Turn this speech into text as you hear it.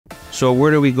So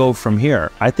where do we go from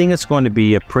here? I think it's going to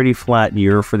be a pretty flat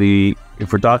year if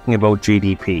we're talking about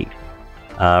GDP.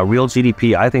 Real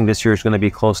GDP, I think this year is going to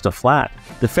be close to flat.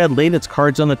 The Fed laid its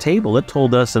cards on the table. It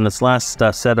told us in its last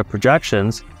set of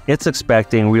projections, it's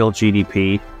expecting real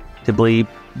GDP to be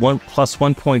plus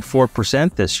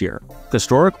 1.4% this year.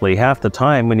 Historically, half the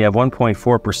time when you have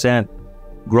 1.4%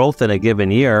 growth in a given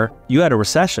year, you had a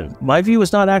recession. My view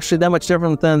is not actually that much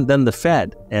different than the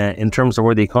Fed in terms of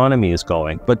where the economy is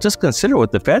going. But just consider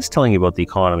what the Fed's telling you about the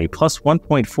economy, plus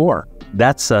 1.4.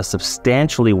 That's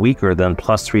substantially weaker than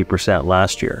plus 3%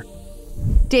 last year.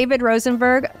 David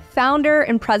Rosenberg, founder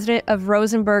and president of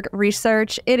Rosenberg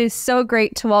Research. It is so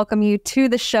great to welcome you to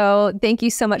the show. Thank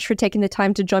you so much for taking the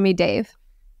time to join me, Dave.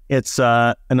 It's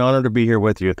an honor to be here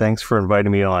with you. Thanks for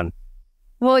inviting me on.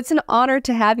 Well, it's an honor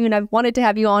to have you, and I've wanted to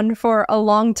have you on for a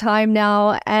long time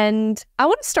now. And I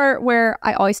want to start where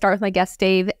I always start with my guest,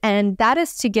 Dave, and that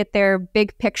is to get their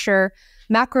big picture,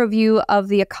 macro view of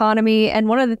the economy. And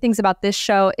one of the things about this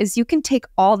show is you can take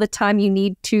all the time you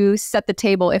need to set the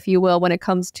table, if you will, when it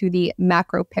comes to the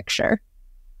macro picture.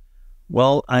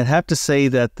 Well, I'd have to say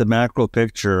that the macro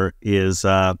picture is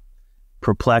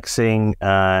perplexing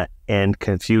and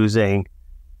confusing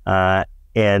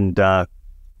and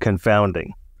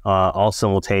confounding all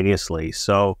simultaneously.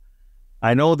 So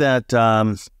I know that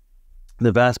the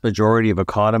vast majority of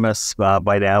economists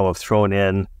by now have thrown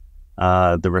in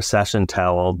the recession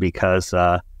towel because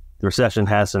the recession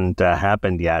hasn't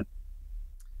happened yet.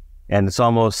 And it's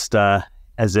almost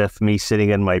as if me sitting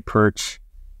in my perch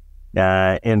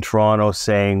in Toronto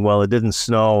saying, well, it didn't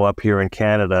snow up here in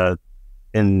Canada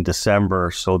in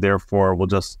December, so therefore we'll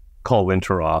just call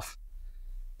winter off.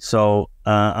 So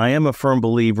I am a firm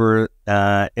believer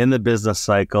in the business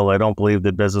cycle. I don't believe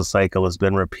the business cycle has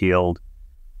been repealed.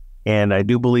 And I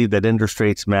do believe that interest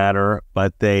rates matter,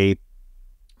 but they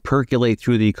percolate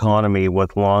through the economy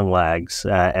with long lags.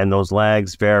 And those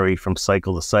lags vary from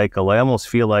cycle to cycle. I almost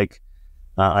feel like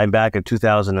I'm back in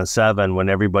 2007 when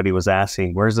everybody was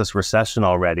asking, where's this recession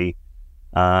already?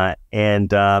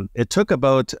 And it took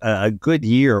about a good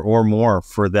year or more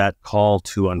for that call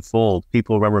to unfold.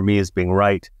 People remember me as being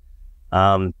right.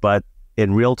 But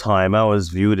in real time, I was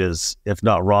viewed as, if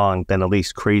not wrong, then at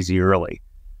least crazy early.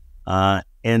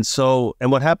 And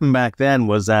what happened back then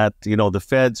was that, the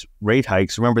Fed's rate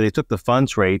hikes, remember, they took the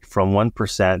funds rate from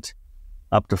 1%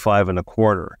 up to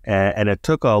 5.25%. And it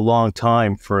took a long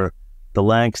time for the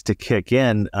lags to kick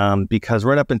in because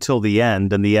right up until the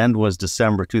end, and the end was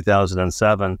December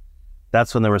 2007,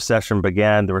 that's when the recession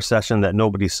began, the recession that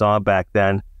nobody saw back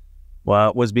then.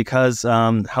 Well, it was because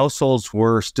households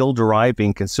were still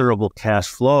deriving considerable cash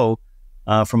flow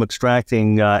from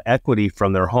extracting equity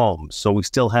from their homes. So we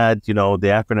still had, the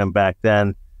acronym back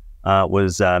then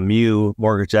was MU,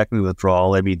 mortgage equity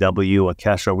withdrawal, MEW, and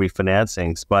cash out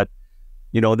refinancings. But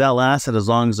that lasted as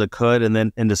long as it could. And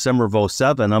then in December of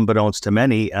 2007, unbeknownst to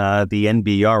many, the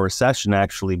NBR recession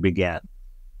actually began.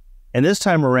 And this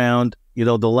time around,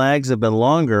 the lags have been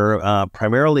longer,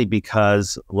 primarily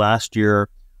because last year,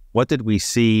 what did we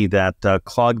see that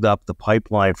clogged up the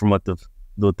pipeline from what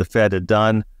the Fed had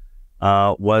done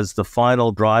was the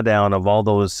final drawdown of all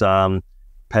those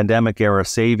pandemic-era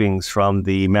savings from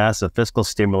the massive fiscal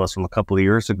stimulus from a couple of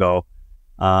years ago.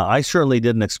 I certainly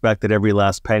didn't expect that every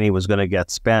last penny was going to get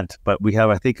spent, but we have,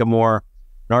 I think, a more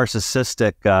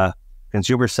narcissistic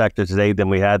consumer sector today than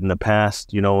we had in the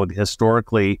past.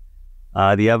 Historically,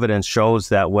 the evidence shows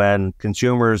that when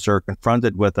consumers are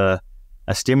confronted with a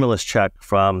stimulus check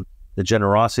from the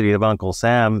generosity of Uncle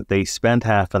Sam, they spend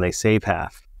half and they save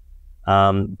half.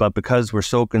 But because we're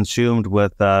so consumed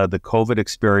with the COVID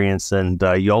experience and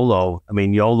YOLO,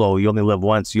 YOLO, you only live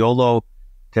once. YOLO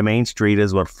to Main Street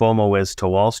is what FOMO is to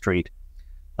Wall Street.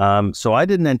 So I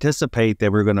didn't anticipate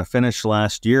that we were going to finish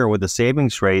last year with a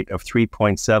savings rate of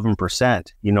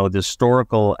 3.7%. The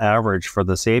historical average for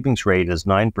the savings rate is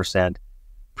 9%.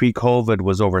 Pre-COVID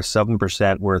was over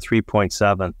 7%. We're at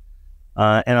 3.7%.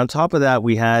 And on top of that,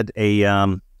 we had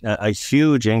a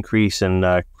huge increase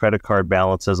in credit card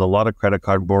balances, a lot of credit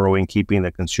card borrowing, keeping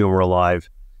the consumer alive.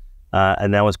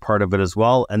 And that was part of it as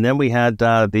well. And then we had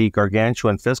the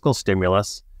gargantuan fiscal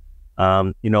stimulus,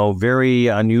 very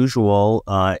unusual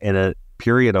in a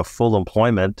period of full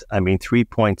employment.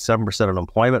 3.7%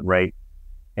 unemployment rate.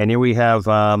 And here we have,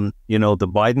 the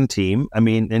Biden team,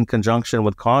 in conjunction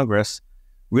with Congress,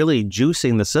 really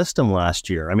juicing the system last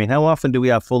year. How often do we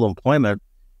have full employment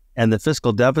and the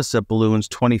fiscal deficit balloons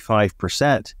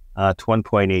 25% to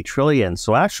 1.8 trillion?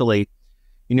 So actually,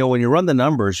 when you run the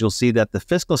numbers, you'll see that the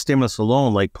fiscal stimulus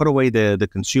alone, like put away the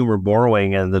consumer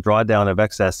borrowing and the drawdown of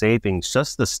excess savings,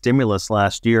 just the stimulus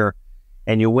last year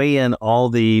and you weigh in all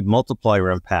the multiplier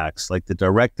impacts, like the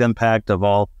direct impact of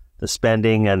all the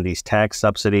spending and these tax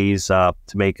subsidies to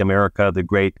make America the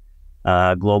great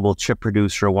global chip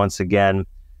producer once again.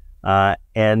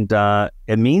 And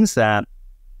it means that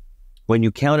when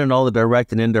you count in all the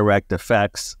direct and indirect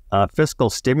effects, fiscal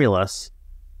stimulus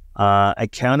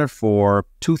accounted for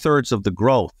 2/3 of the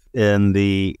growth in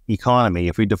the economy.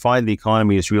 If we define the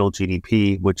economy as real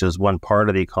GDP, which is one part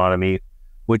of the economy,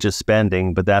 which is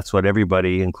spending, but that's what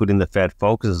everybody, including the Fed,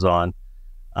 focuses on,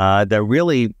 that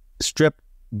really stripped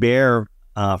bare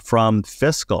from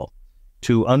fiscal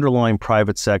to underlying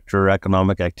private sector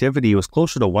economic activity was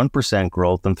closer to 1%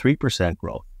 growth than 3%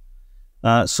 growth.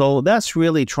 So that's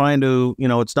really trying to,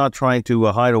 it's not trying to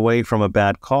hide away from a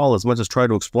bad call as much as try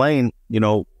to explain,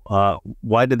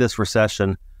 why did this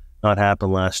recession not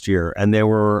happen last year? And there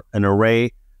were an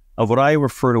array of what I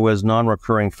refer to as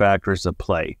non-recurring factors at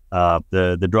play.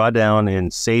 The drawdown in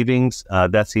savings,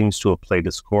 that seems to have played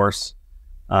its course.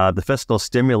 The fiscal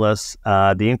stimulus,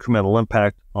 the incremental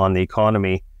impact on the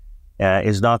economy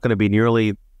is not going to be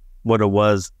nearly what it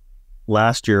was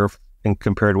last year and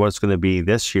compared to what it's going to be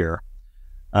this year.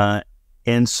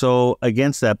 And so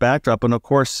against that backdrop, and of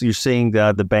course, you're seeing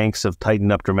the banks have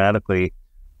tightened up dramatically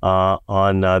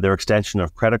on their extension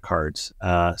of credit cards.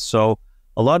 So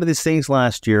a lot of these things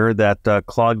last year that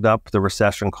clogged up the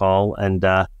recession call and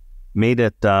made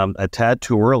it a tad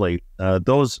too early,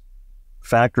 those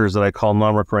factors that I call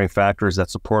non-recurring factors that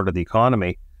supported the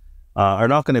economy are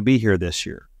not going to be here this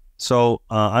year. So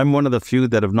I'm one of the few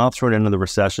that have not thrown into the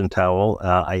recession towel.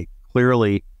 I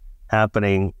clearly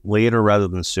happening later rather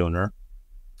than sooner.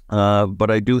 But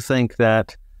I do think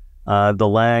that the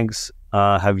lags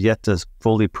have yet to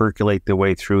fully percolate their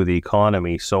way through the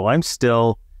economy. So I'm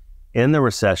still in the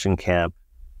recession camp.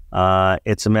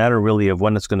 It's a matter really of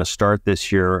when it's going to start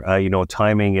this year.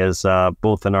 Timing is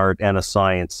both an art and a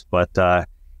science, but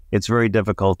it's very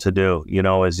difficult to do.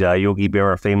 As Yogi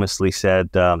Berra famously said,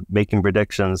 making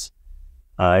predictions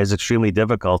is extremely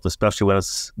difficult, especially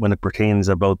when it pertains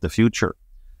about the future.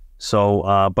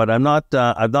 So, but I've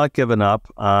not given up.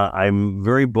 I'm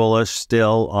very bullish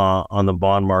still on the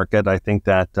bond market. I think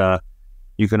that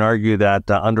you can argue that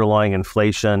underlying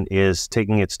inflation is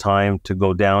taking its time to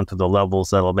go down to the levels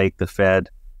that'll make the Fed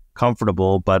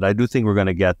comfortable, but I do think we're going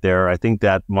to get there. I think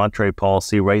that monetary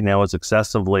policy right now is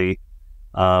excessively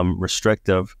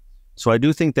restrictive. So I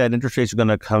do think that interest rates are going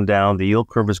to come down. The yield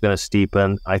curve is going to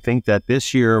steepen. I think that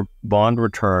this year bond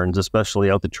returns,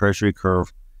 especially out the Treasury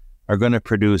curve, are going to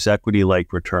produce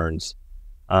equity-like returns.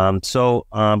 So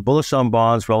bullish on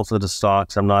bonds relative to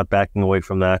stocks. I'm not backing away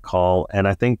from that call. And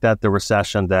I think that the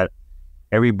recession that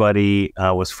everybody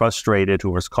was frustrated,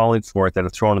 who was calling for it, that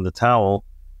have thrown in the towel,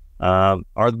 are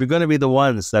going to be the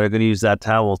ones that are going to use that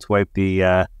towel to wipe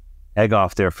the egg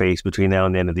off their face between now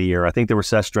and the end of the year. I think the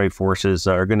recessionary forces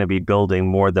are going to be building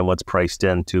more than what's priced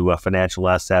into financial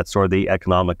assets or the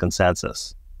economic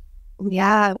consensus.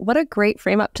 Yeah, what a great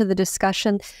frame up to the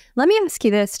discussion. Let me ask you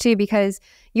this too, because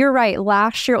you're right.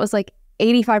 Last year, it was like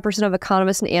 85% of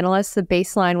economists and analysts, the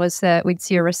baseline was that we'd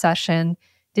see a recession.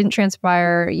 Didn't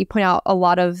transpire. You point out a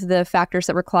lot of the factors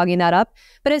that were clogging that up.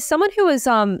 But as someone who was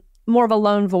more of a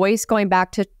lone voice going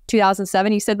back to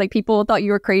 2007, you said like people thought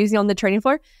you were crazy on the trading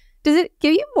floor. Does it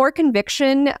give you more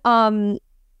conviction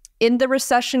in the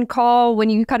recession call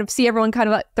when you kind of see everyone kind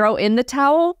of throw in the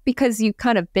towel because you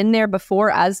kind of been there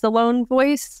before as the lone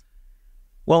voice?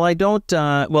 Well, I don't,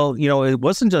 it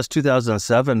wasn't just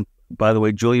 2007, by the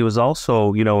way, Julia, was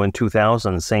also, in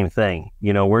 2000, same thing.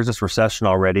 Where's this recession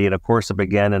already? And of course, it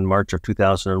began in March of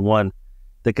 2001.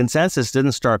 The consensus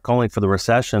didn't start calling for the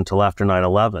recession until after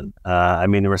 9/11.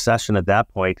 The recession at that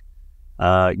point,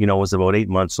 was about 8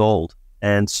 months old.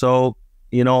 And so,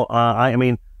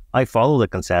 I follow the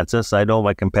consensus. I know what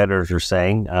my competitors are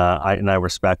saying, and I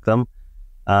respect them.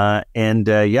 And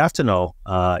you have to know,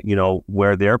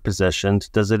 where they're positioned.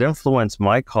 Does it influence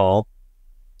my call?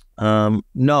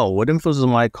 No. What influences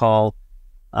my call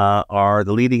are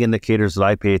the leading indicators that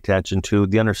I pay attention to,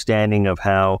 the understanding of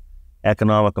how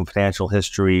economic and financial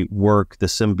history work, the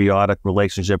symbiotic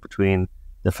relationship between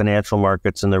the financial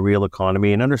markets and the real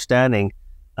economy, and understanding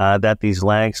that these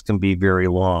lags can be very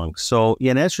long. So,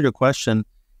 in answer to your question,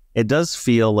 it does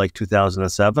feel like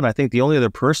 2007. I think the only other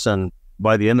person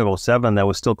by the end of 2007 that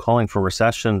was still calling for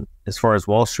recession as far as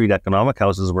Wall Street economic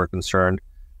houses were concerned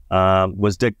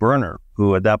was Dick Berner,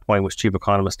 who at that point was chief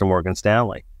economist of Morgan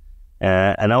Stanley.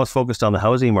 And I was focused on the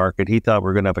housing market. He thought we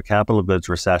were going to have a capital goods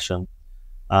recession.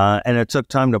 And it took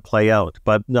time to play out.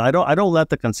 But I don't let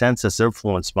the consensus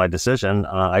influence my decision.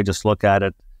 I just look at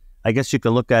it. I guess you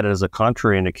can look at it as a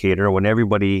contrary indicator when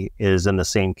everybody is in the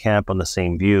same camp on the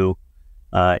same view.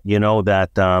 you know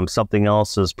that something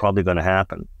else is probably going to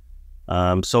happen.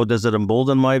 So does it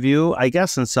embolden my view? I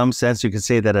guess in some sense you could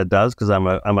say that it does, because I'm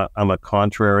a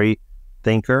contrary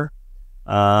thinker.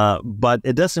 But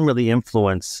it doesn't really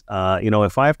influence.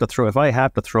 If I have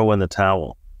to throw in the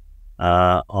towel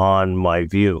on my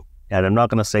view, and I'm not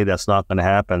going to say that's not going to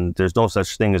happen. There's no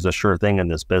such thing as a sure thing in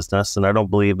this business, and I don't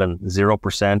believe in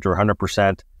 0% or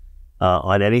 100%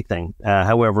 on anything.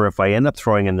 However, if I end up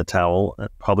throwing in the towel, I'll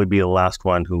probably be the last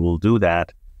one who will do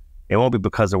that. It won't be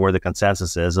because of where the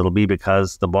consensus is. It'll be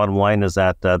because the bottom line is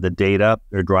that the data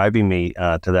are driving me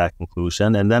to that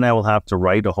conclusion, and then I will have to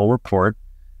write a whole report,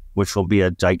 which will be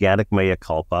a gigantic mea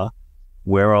culpa,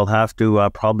 where I'll have to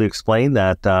probably explain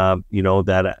that,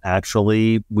 that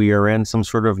actually we are in some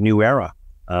sort of new era.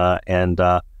 And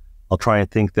I'll try and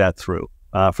think that through.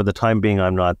 For the time being,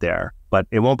 I'm not there. But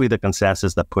it won't be the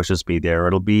consensus that pushes me there.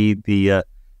 It'll be the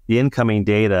incoming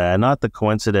data, and not the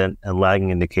coincident and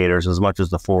lagging indicators as much as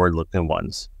the forward-looking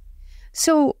ones.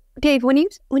 So, Dave, when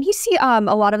you see a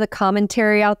lot of the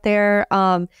commentary out there,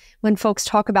 when folks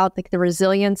talk about the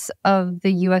resilience of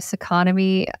the U.S.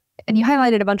 economy, and you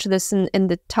highlighted a bunch of this in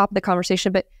the top of the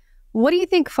conversation, but what do you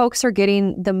think folks are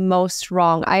getting the most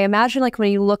wrong? I imagine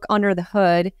when you look under the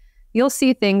hood, you'll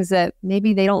see things that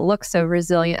maybe they don't look so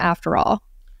resilient after all.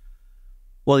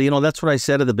 Well, that's what I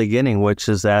said at the beginning, which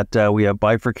is that we have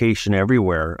bifurcation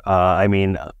everywhere.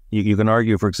 You can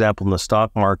argue, for example, in the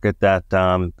stock market that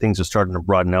things are starting to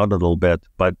broaden out a little bit,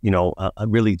 but,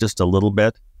 really just a little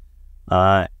bit.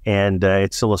 And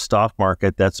it's still a stock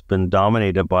market that's been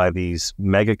dominated by these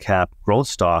mega cap growth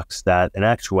stocks that, in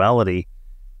actuality,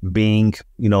 being,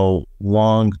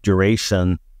 long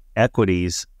duration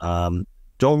equities,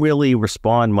 don't really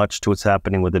respond much to what's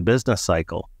happening with the business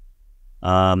cycle.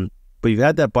 But you've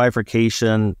had that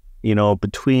bifurcation,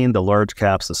 between the large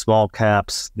caps, the small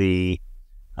caps, the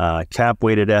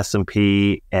cap-weighted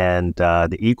S&P and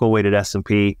the equal-weighted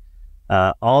S&P,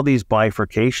 all these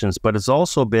bifurcations, but it's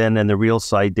also been in the real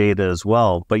side data as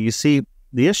well. But you see,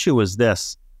 the issue is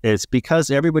this. It's because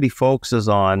everybody focuses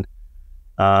on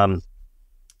the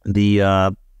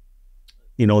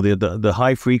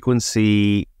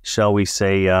high-frequency, shall we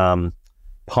say,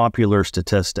 popular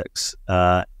statistics.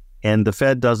 And the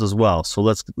Fed does as well. So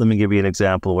let me give you an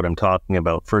example of what I'm talking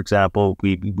about. For example,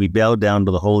 we bow down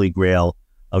to the holy grail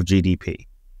of GDP.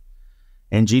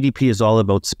 And GDP is all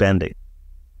about spending.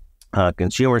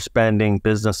 Consumer spending,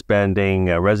 business spending,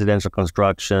 residential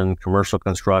construction, commercial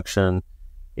construction,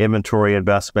 inventory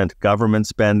investment, government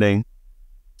spending.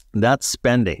 That's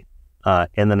spending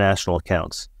in the national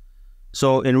accounts.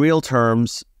 So in real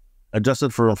terms,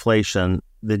 adjusted for inflation,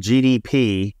 the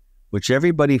GDP, which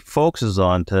everybody focuses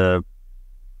on to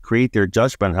create their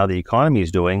judgment on how the economy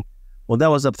is doing, well, that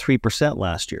was up 3%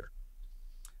 last year.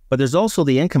 But there's also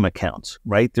the income accounts,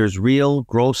 right? There's real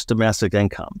gross domestic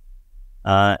income.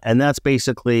 And that's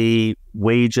basically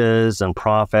wages and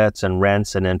profits and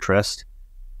rents and interest.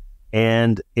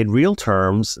 And in real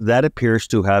terms, that appears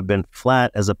to have been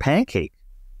flat as a pancake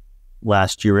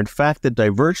last year. In fact, the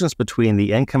divergence between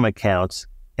the income accounts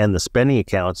and the spending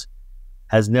accounts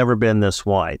has never been this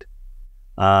wide.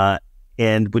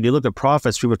 And when you look at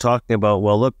profits, people are talking about,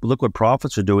 well, look what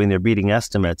profits are doing. They're beating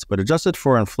estimates. But adjusted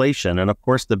for inflation, and of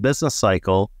course the business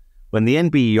cycle, when the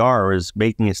NBER is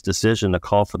making its decision to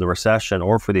call for the recession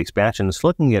or for the expansion, it's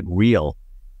looking at real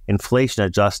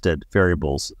inflation-adjusted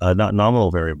variables, not nominal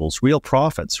variables, real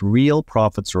profits. Real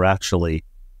profits are actually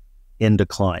in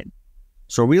decline.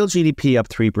 So real GDP up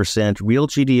 3%, real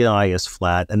GDI is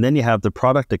flat, and then you have the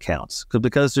product accounts.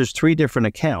 Because there's three different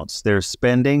accounts. There's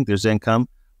spending, there's income.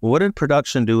 What did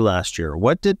production do last year?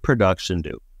 What did production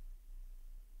do?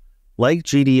 Like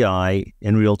GDI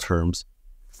in real terms,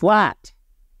 flat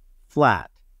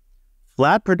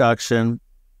production,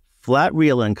 flat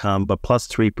real income, but plus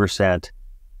 3%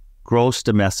 gross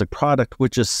domestic product,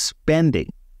 which is spending.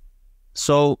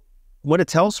 So what it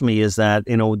tells me is that,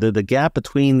 the gap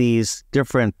between these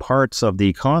different parts of the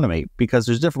economy, because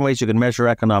there's different ways you can measure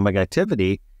economic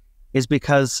activity, is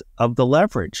because of the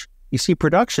leverage. You see,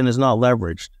 production is not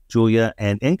leveraged, Julia,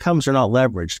 and incomes are not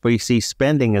leveraged, but you see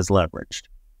spending is leveraged.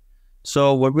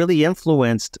 So what really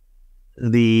influenced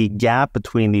the gap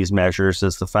between these measures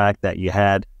is the fact that you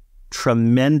had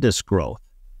tremendous growth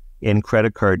in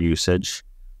credit card usage,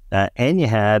 and you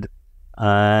had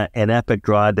an epic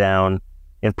drawdown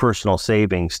in personal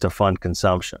savings to fund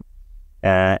consumption.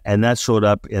 And that showed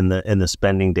up in the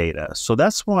spending data. So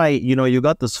that's why, you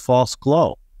got this false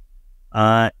glow.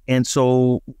 And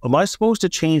so am I supposed to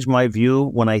change my view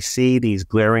when I see these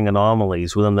glaring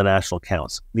anomalies within the national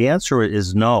accounts? The answer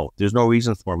is no. There's no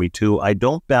reason for me to. I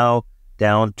don't bow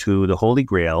down to the holy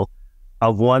grail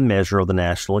of one measure of the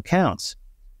national accounts.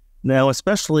 Now,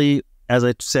 especially, as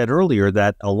I said earlier,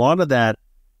 that a lot of that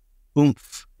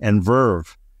oomph and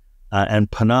verve and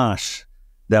panache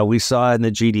that we saw in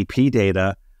the GDP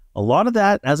data, a lot of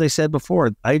that, as I said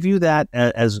before, I view that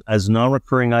as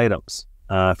non-recurring items.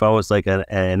 If I was like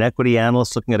an equity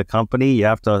analyst looking at a company, you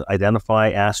have to identify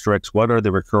asterisks, what are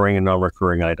the recurring and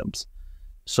non-recurring items.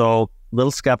 So a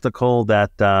little skeptical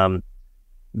that the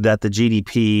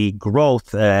GDP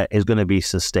growth is going to be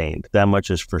sustained. That much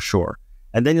is for sure.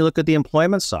 And then you look at the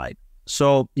employment side.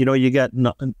 So, you get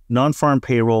non-farm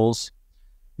payrolls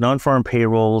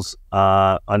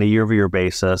on a year-over-year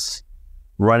basis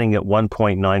running at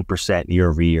 1.9%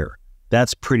 year-over-year.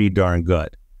 That's pretty darn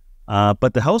good.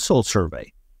 But the household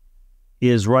survey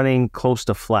is running close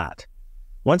to flat.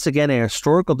 Once again, a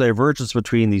historical divergence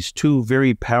between these two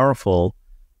very powerful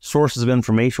sources of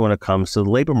information when it comes to the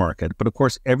labor market. But of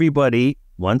course, everybody,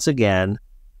 once again,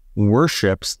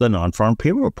 worships the non-farm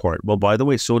payroll report. Well, by the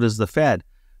way, so does the Fed.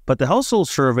 But the household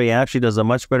survey actually does a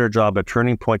much better job at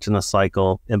turning points in the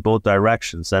cycle in both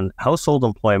directions. And household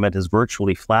employment is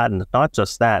virtually flattened. Not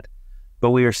just that,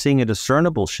 but we are seeing a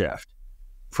discernible shift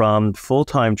from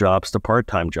full-time jobs to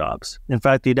part-time jobs. In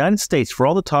fact, the United States, for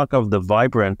all the talk of the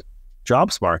vibrant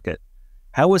jobs market,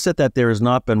 how is it that there has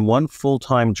not been one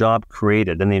full-time job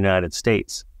created in the United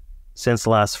States since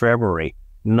last February?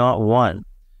 Not one.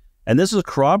 And this is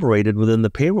corroborated within the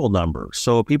payroll number.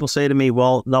 So people say to me,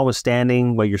 well,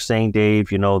 notwithstanding what you're saying, Dave,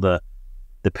 the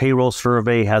payroll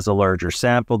survey has a larger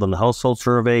sample than the household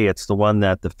survey. It's the one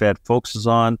that the Fed focuses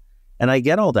on. And I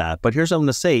get all that. But here's what I'm going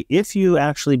to say. If you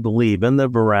actually believe in the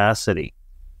veracity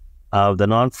of the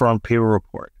non-farm payroll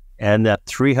report and that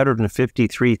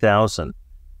 353,000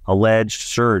 alleged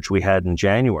surge we had in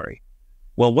January,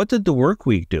 well, what did the work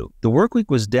week do? The work week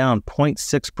was down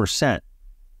 0.6%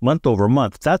 month over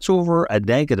month. That's over a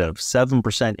negative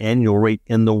 7% annual rate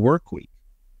in the work week.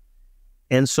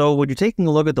 And so when you're taking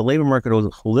a look at the labor market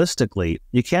holistically,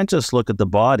 you can't just look at the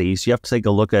bodies. You have to take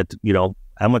a look at,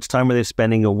 how much time are they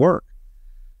spending at work?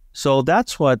 So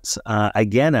that's what's,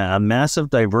 again, a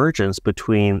massive divergence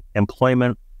between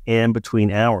employment and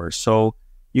between hours. So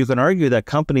you can argue that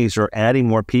companies are adding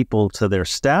more people to their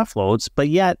staff loads, but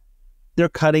yet they're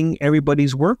cutting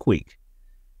everybody's work week.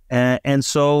 And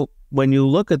so when you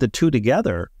look at the two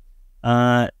together,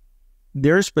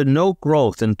 there's been no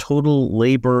growth in total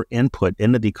labor input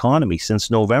into the economy since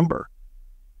November.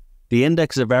 The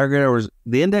index of aggregate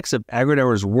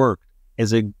hours worked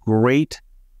is a great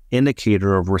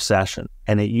indicator of recession,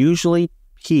 and it usually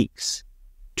peaks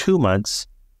 2 months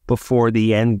before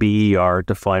the NBER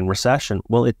defined recession.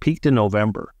 Well, it peaked in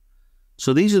November.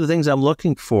 So these are the things I'm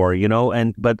looking for,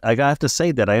 but I have to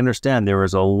say that I understand there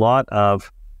is a lot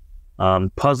of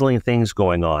puzzling things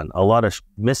going on, a lot of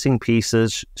missing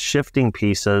pieces, shifting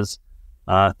pieces,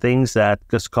 things that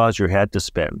just cause your head to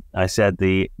spin. I said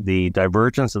the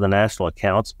divergence of the national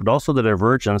accounts, but also the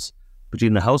divergence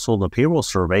between the household and payroll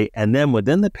survey, and then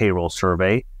within the payroll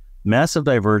survey, massive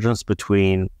divergence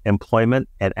between employment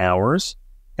and hours,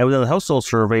 and within the household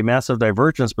survey, massive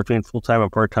divergence between full-time and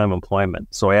part-time employment.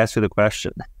 So I ask you the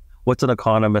question, what's an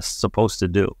economist supposed to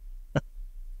do?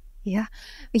 Yeah.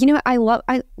 This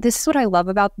is what I love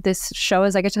about this show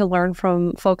is I get to learn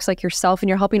from folks like yourself, and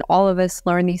you're helping all of us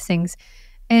learn these things.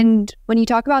 And when you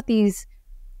talk about these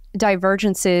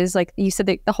divergences, like you said,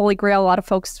 the Holy Grail, a lot of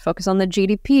folks focus on the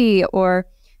GDP or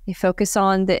they focus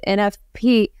on the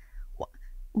NFP.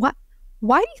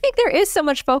 Why do you think there is so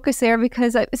much focus there?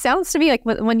 Because it sounds to me like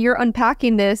when you're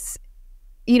unpacking this,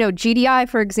 GDI,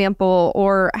 for example,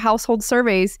 or household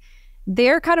surveys,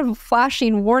 they're kind of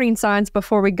flashing warning signs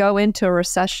before we go into a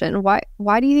recession.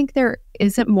 Why do you think there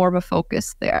isn't more of a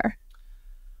focus there?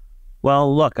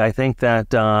 Well, look, I think that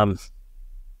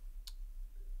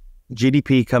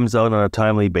GDP comes out on a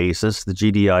timely basis. The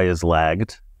GDI is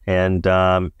lagged, and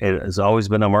it has always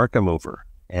been a market mover.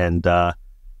 And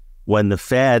when the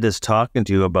Fed is talking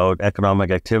to you about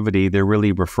economic activity, they're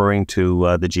really referring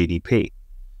to the GDP.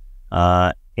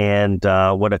 And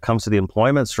when it comes to the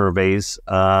employment surveys,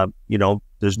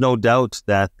 there's no doubt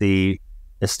that the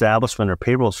establishment or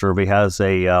payroll survey has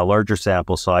a larger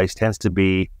sample size, tends to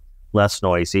be less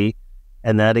noisy.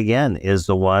 And that, again, is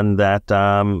the one that,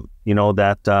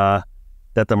 that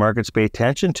the markets pay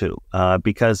attention to.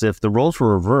 Because if the roles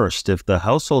were reversed, if the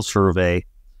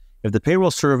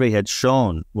payroll survey had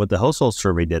shown what the household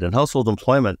survey did, and household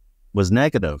employment was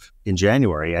negative in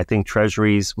January, I think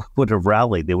treasuries would have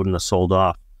rallied. They wouldn't have sold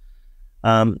off.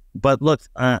 But look,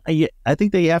 I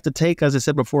think that you have to take, as I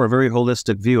said before, a very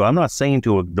holistic view. I'm not saying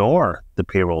to ignore the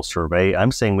payroll survey.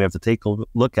 I'm saying we have to take a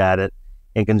look at it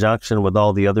in conjunction with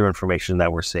all the other information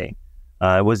that we're seeing.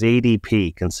 Was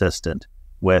ADP consistent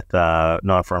with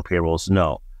non-farm payrolls?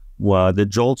 No. The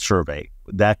Jolt survey,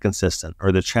 that consistent?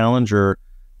 Or the Challenger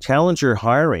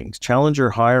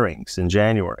hirings in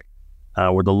January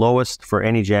were the lowest for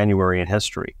any January in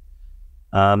history.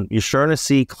 You're starting to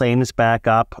see claims back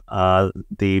up.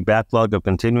 The backlog of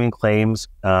continuing claims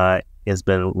has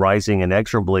been rising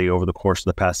inexorably over the course of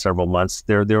the past several months.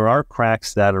 There are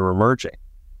cracks that are emerging.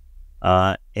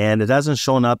 And it hasn't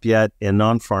shown up yet in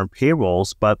non-farm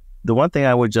payrolls. But the one thing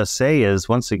I would just say is,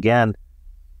 once again,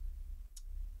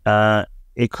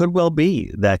 it could well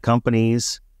be that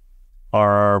companies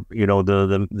are,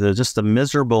 just the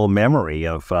miserable memory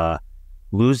of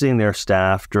losing their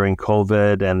staff during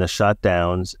COVID and the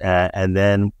shutdowns. And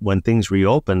then when things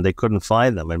reopened, they couldn't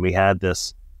find them. And we had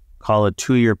this, call it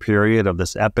 2-year period of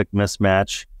this epic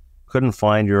mismatch. Couldn't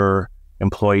find your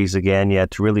employees again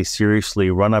yet to really seriously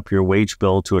run up your wage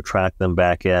bill to attract them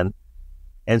back in.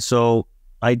 And so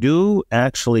I do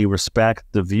actually respect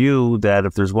the view that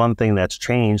if there's one thing that's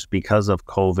changed because of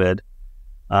COVID,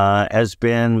 has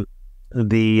been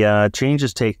the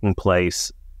changes taking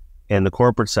place in the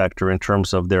corporate sector in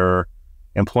terms of their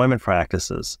employment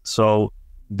practices. So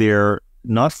they're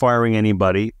not firing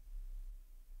anybody.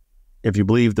 If you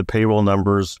believe the payroll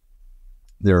numbers,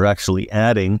 they're actually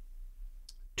adding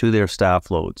to their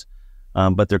staff loads,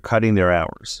 but they're cutting their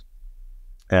hours.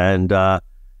 And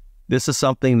this is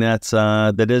something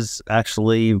that is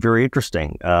actually very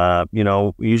interesting.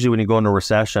 Usually when you go into a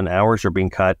recession, hours are being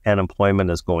cut and employment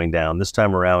is going down. This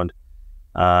time around,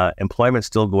 employment's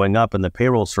still going up in the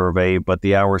payroll survey, but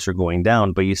the hours are going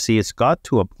down. But you see, it's got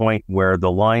to a point where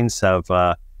the lines have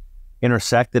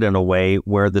intersected in a way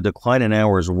where the decline in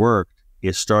hours worked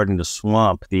is starting to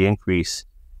swamp the increase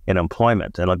in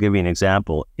employment. And I'll give you an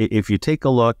example. If you take a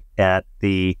look at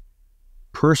the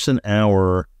person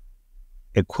hour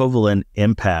equivalent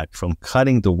impact from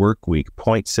cutting the work week,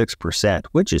 0.6%,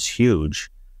 which is huge.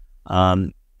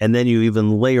 And then you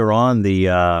even layer on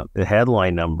the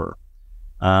headline number.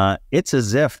 It's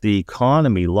as if the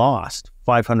economy lost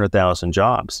 500,000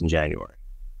 jobs in January.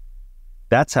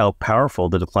 That's how powerful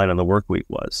the decline in the work week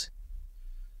was.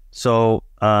 So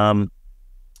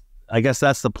I guess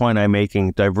that's the point I'm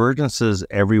making. Divergences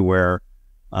everywhere.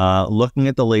 Looking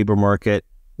at the labor market,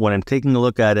 when I'm taking a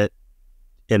look at it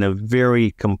in a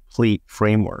very complete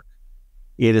framework,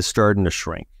 it is starting to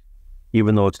shrink,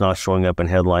 even though it's not showing up in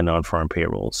headline non-farm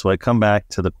payrolls. So I come back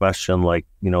to the question,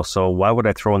 so why would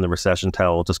I throw in the recession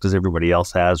towel just because everybody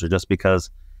else has, or just because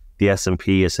the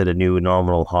S&P has hit a new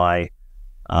nominal high?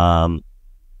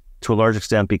 To a large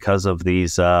extent because of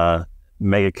these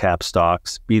mega cap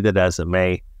stocks, be that as it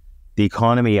may. The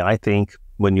economy, I think,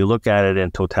 when you look at it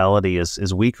in totality,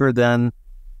 is weaker than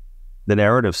the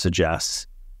narrative suggests.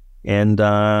 And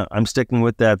I'm sticking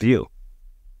with that view.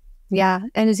 Yeah.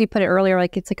 And as you put it earlier,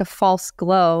 it's like a false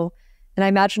glow. And I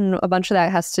imagine a bunch of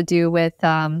that has to do with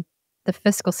the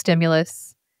fiscal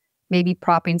stimulus, maybe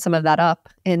propping some of that up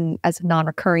as a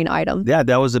non-recurring item. Yeah,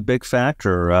 that was a big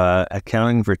factor,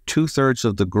 accounting for 2/3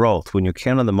 of the growth when you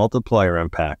count on the multiplier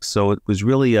impact. So it was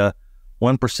really a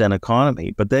 1%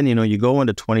 economy. But then, you go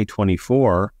into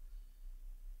 2024,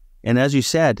 and as you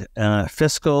said,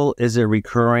 fiscal, is it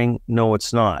recurring? No,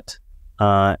 it's not.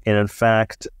 And in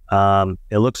fact,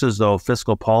 it looks as though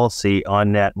fiscal policy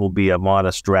on net will be a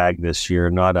modest drag this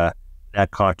year, not a net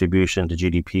contribution to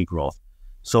GDP growth.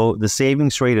 So the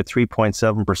savings rate at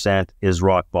 3.7% is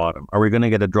rock bottom. Are we going to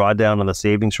get a drawdown on the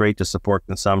savings rate to support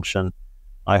consumption?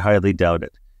 I highly doubt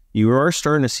it. You are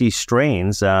starting to see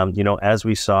strains, as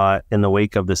we saw in the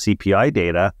wake of the CPI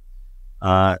data,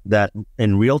 that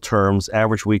in real terms,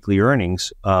 average weekly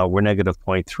earnings were negative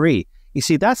 0.3.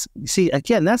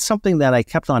 Again, that's something that I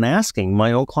kept on asking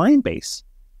my own client base,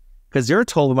 because they're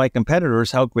told my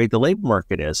competitors how great the labor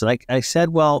market is. And I said,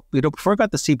 well, before I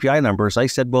got the CPI numbers, I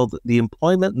said, well, the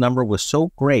employment number was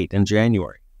so great in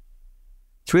January.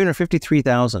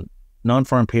 353,000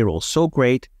 non-farm payrolls, so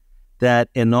great that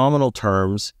in nominal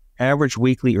terms, average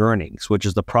weekly earnings, which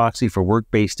is the proxy for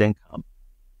work-based income,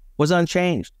 was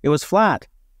unchanged. It was flat.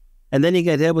 And then you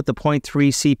get hit with the 0.3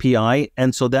 CPI,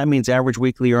 and so that means average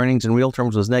weekly earnings in real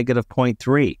terms was negative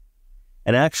 0.3.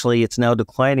 And actually, it's now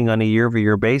declining on a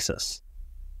year-over-year basis.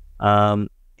 And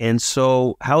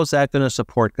so how is that going to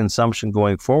support consumption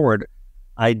going forward?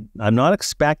 I'm not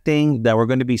expecting that we're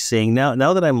going to be seeing,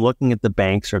 now that I'm looking at the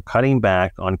banks are cutting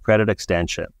back on credit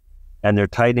extension, and they're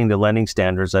tightening the lending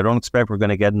standards, I don't expect we're going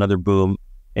to get another boom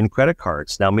in credit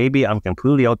cards. Now, maybe I'm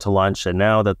completely out to lunch, and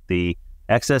now that the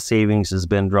excess savings has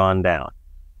been drawn down,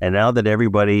 and now that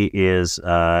everybody is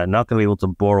not going to be able to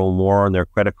borrow more on their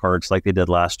credit cards like they did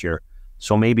last year,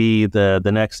 So maybe the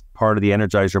next part of the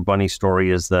Energizer Bunny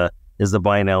story is the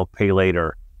buy now, pay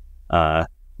later,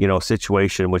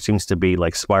 situation, which seems to be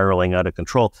like spiraling out of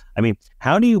control. I mean,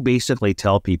 how do you basically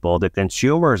tell people that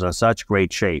consumers are in such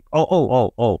great shape?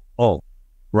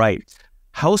 Right.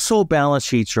 Household balance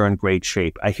sheets are in great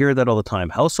shape. I hear that all the time.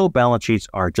 Household balance sheets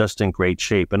are just in great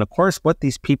shape. And of course, what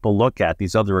these people look at,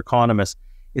 these other economists,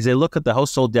 is they look at the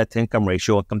household debt to income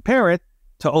ratio and compare it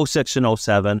to 06 and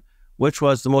 07, which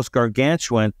was the most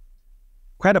gargantuan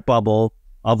credit bubble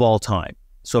of all time.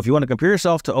 So if you want to compare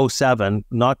yourself to 07,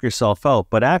 knock yourself out.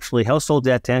 But actually, household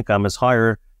debt to income is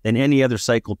higher than any other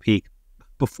cycle peak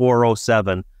before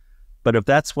 07. But if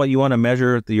that's what you want to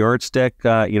measure the yardstick,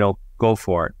 go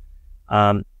for it.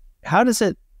 How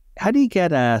do you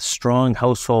get a strong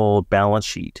household balance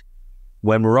sheet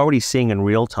when we're already seeing in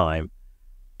real time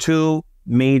two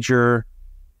major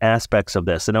aspects of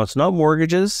this? And now it's not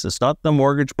mortgages. It's not the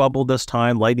mortgage bubble this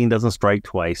time. Lightning doesn't strike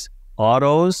twice.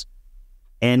 Autos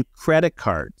and credit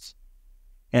cards.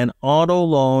 And auto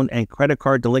loan and credit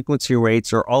card delinquency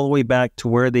rates are all the way back to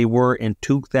where they were in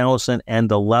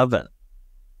 2011,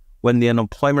 when the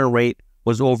unemployment rate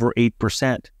was over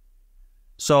 8%.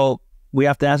 So we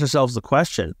have to ask ourselves the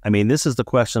question. I mean, this is the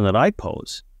question that I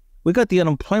pose. We got the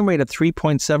unemployment rate at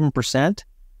 3.7%,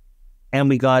 and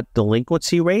we got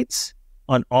delinquency rates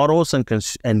on autos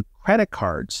and credit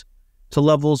cards to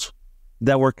levels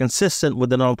that were consistent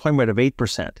with an unemployment rate of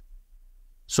 8%.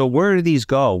 So where do these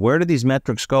go? Where do these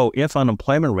metrics go if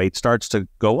unemployment rate starts to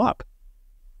go up?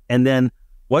 And then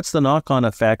what's the knock-on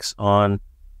effects on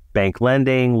bank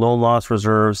lending, loan loss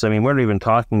reserves? I mean, we're not even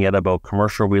talking yet about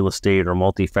commercial real estate or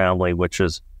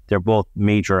multifamily, they're both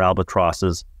major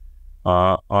albatrosses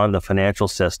on the financial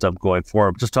system going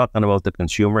forward. Just talking about the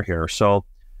consumer here. So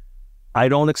I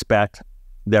don't expect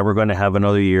that we're going to have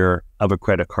another year of a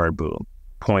credit card boom,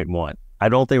 point one. I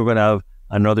don't think we're going to have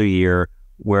another year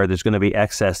where there's going to be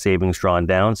excess savings drawn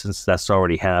down, since that's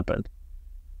already happened.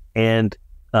 And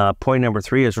point number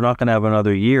three is we're not going to have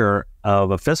another year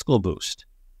of a fiscal boost.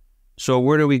 So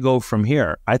where do we go from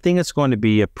here? I think it's going to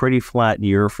be a pretty flat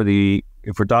year if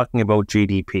we're talking about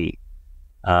GDP.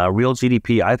 Real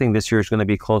GDP, I think this year is going to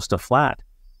be close to flat.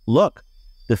 Look,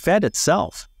 the Fed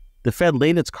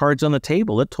laid its cards on the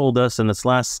table. It told us in its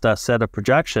last set of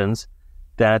projections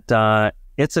that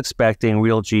it's expecting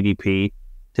real GDP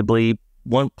to be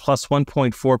plus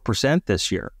 1.4%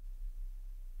 this year.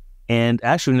 And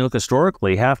actually, when you look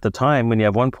historically, half the time when you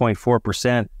have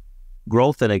 1.4%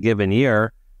 growth in a given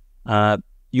year,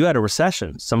 you had a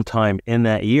recession sometime in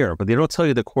that year, but they don't tell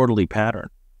you the quarterly pattern.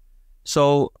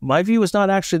 So my view is not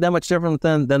actually that much different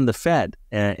than the Fed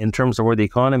in terms of where the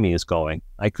economy is going.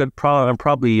 I'm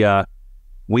probably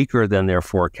weaker than their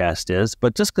forecast is,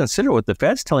 but just consider what the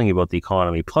Fed's telling you about the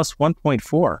economy, plus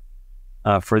 1.4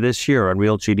 for this year on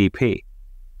real GDP.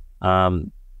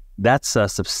 That's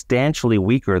substantially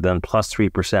weaker than plus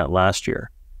 3% last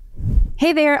year.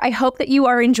 Hey there, I hope that you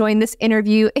are enjoying this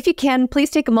interview. If you can, please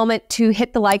take a moment to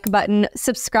hit the like button,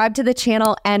 subscribe to the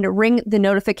channel, and ring the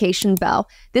notification bell.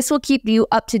 This will keep you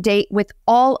up to date with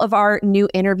all of our new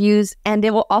interviews, and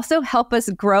it will also help us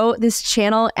grow this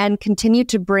channel and continue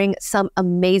to bring some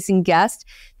amazing guests.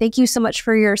 Thank you so much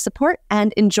for your support,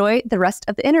 and enjoy the rest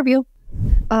of the interview.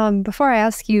 Before I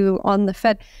ask you on the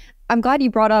Fed, I'm glad you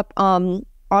brought up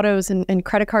autos and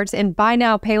credit cards and buy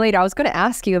now, pay later. I was going to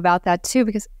ask you about that too,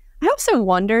 because I also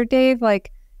wonder, Dave,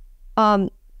 like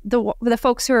the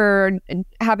folks who are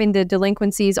having the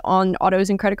delinquencies on autos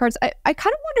and credit cards, I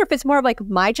kind of wonder if it's more of like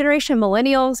my generation,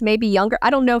 millennials, maybe younger. I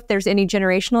don't know if there's any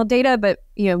generational data, but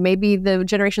maybe the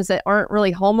generations that aren't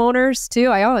really homeowners too.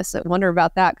 I always wonder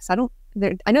about that, because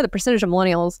I know the percentage of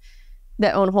millennials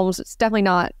that own homes is definitely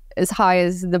not as high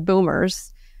as the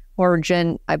boomers or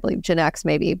I believe Gen X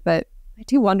maybe, but I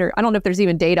do wonder. I don't know if there's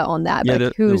even data on that. Yeah,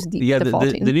 like who's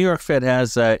defaulting? The New York Fed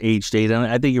has age data, and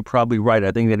I think you're probably right.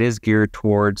 I think that is geared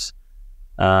towards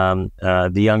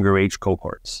the younger age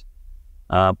cohorts.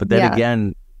 But then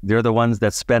again, they're the ones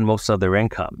that spend most of their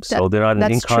income, so they're not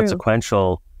an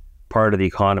inconsequential part of the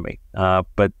economy.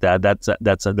 But that's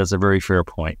a very fair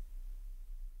point.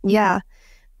 Yeah,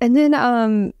 and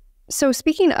then so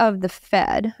speaking of the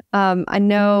Fed, I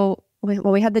know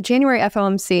we had the January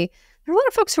FOMC. There are a lot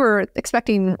of folks who are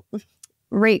expecting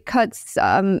rate cuts.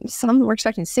 Some were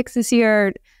expecting 6 this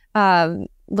year.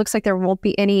 Looks like there won't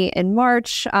be any in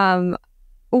March.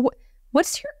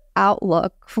 What's your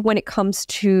outlook when it comes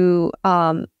to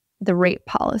the rate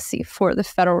policy for the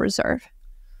Federal Reserve?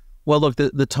 Well, look,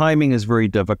 the timing is very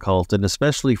difficult, and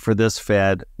especially for this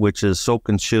Fed, which is so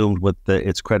consumed with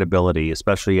its credibility,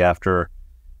 especially after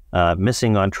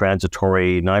missing on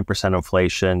transitory, 9%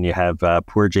 inflation. You have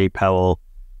poor Jay Powell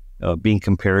being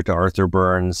compared to Arthur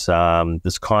Burns,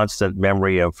 this constant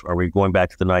memory of, are we going back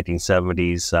to the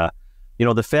 1970s?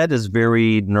 The Fed is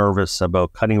very nervous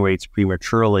about cutting rates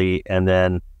prematurely and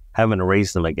then having to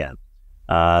raise them again.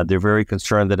 They're very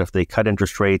concerned that if they cut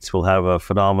interest rates, we'll have a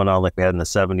phenomenon like we had in the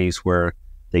 70s where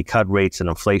they cut rates and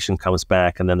inflation comes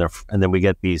back, and then we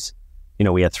get these,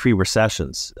 we had 3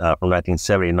 recessions from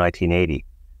 1970 to 1980,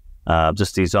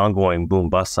 just these ongoing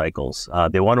boom-bust cycles.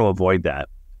 They want to avoid that.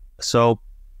 So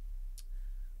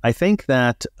I think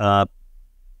that at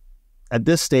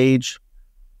this stage,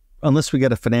 unless we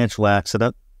get a financial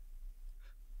accident,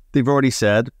 they've already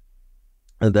said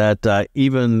that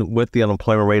even with the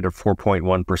unemployment rate of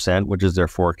 4.1%, which is their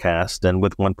forecast, and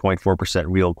with 1.4%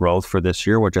 real growth for this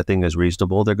year, which I think is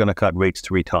reasonable, they're going to cut rates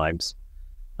 3 times.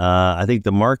 I think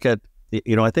the market,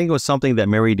 I think it was something that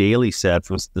Mary Daly said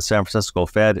from the San Francisco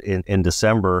Fed in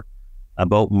December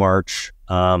about March,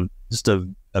 just a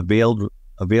veiled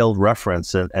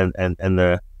reference, and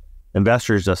the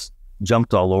investors just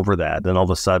jumped all over that. Then all of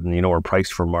a sudden, we're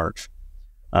priced for March.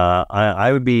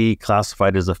 I would be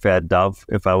classified as a Fed dove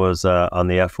if I was on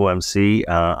the FOMC.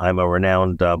 I'm a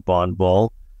renowned bond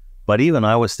bull. But even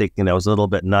I was thinking that was a little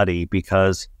bit nutty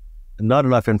because not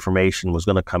enough information was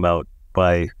going to come out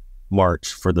by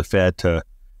March for the Fed to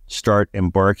start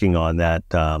embarking on that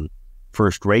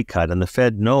first rate cut. And the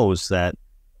Fed knows that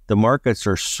the markets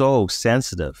are so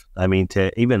sensitive. I mean,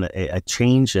 to even a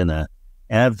change in an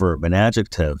adverb, an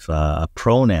adjective, a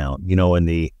pronoun,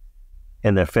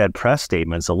 in the Fed press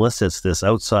statements elicits this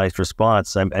outsized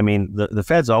response. I mean, the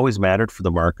Fed's always mattered for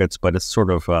the markets, but it's sort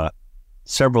of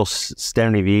several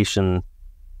standard deviation,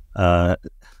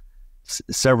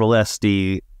 several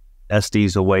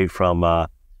SDs away from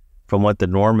what the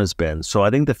norm has been. So I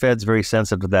think the Fed's very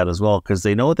sensitive to that as well, because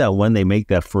they know that when they make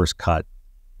that first cut,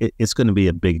 it's going to be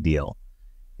a big deal.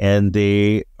 And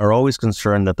they are always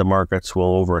concerned that the markets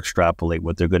will over-extrapolate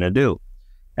what they're going to do.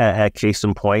 At case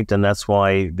in point, and that's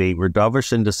why they were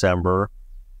dovish in December,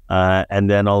 and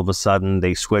then all of a sudden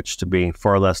they switched to being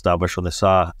far less dovish when they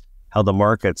saw how the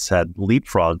markets had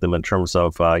leapfrogged them in terms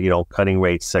of cutting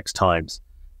rates 6 times.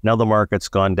 Now the market's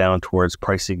gone down towards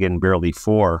pricing in barely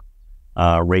 4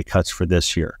 rate cuts for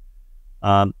this year.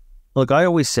 Look, I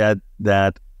always said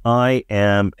that I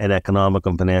am an economic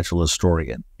and financial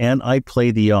historian, and I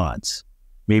play the odds.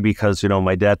 Maybe because,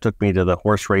 my dad took me to the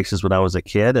horse races when I was a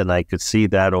kid, and I could see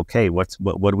that, okay, what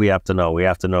do we have to know? We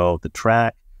have to know the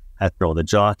track, have to know the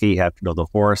jockey, have to know the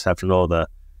horse, have to know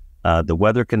the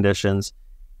weather conditions.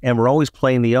 And we're always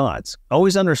playing the odds,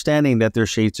 always understanding that there's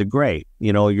shades of gray.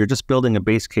 You're just building a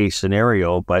base case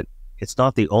scenario, but it's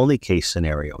not the only case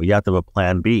scenario. You have to have a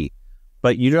plan B.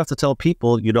 But you have to tell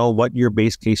people, what your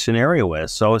base case scenario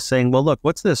is. So I was saying, well, look,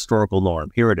 what's the historical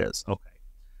norm? Here it is. Okay.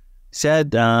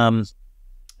 Said,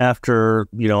 after,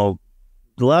 the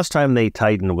last time they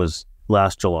tightened was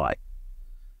last July.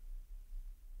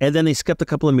 And then they skipped a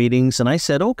couple of meetings, and I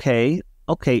said, okay,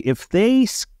 if they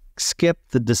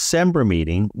skipped the December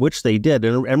meeting, which they did,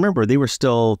 and remember, they were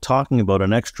still talking about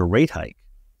an extra rate hike,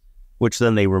 which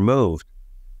then they removed.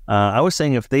 I was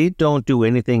saying if they don't do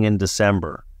anything in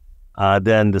December,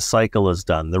 then the cycle is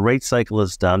done. The rate cycle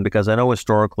is done, because I know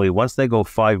historically, once they go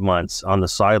 5 months on the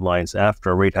sidelines after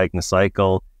a rate hiking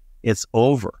cycle, it's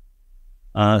over.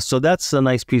 So that's a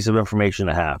nice piece of information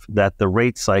to have, that the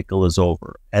rate cycle is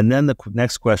over. And then the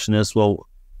next question is, well,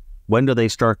 when do they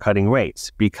start cutting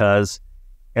rates? Because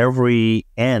every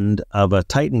end of a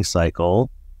tightening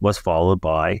cycle was followed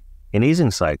by an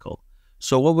easing cycle.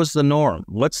 So what was the norm?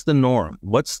 What's the norm?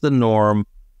 What's the norm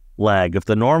lag? If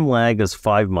the norm lag is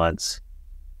 5 months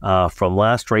from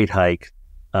last rate hike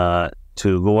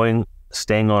to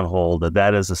staying on hold,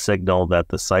 that is a signal that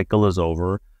the cycle is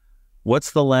over.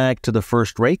 What's the lag to the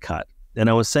first rate cut? And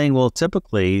I was saying, well,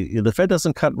 typically, the Fed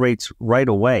doesn't cut rates right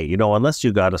away, unless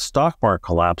you got a stock market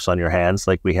collapse on your hands,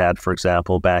 like we had, for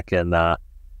example, back in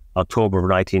October of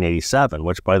 1987,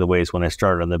 which, by the way, is when I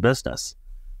started in the business.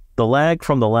 The lag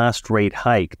from the last rate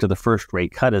hike to the first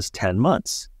rate cut is 10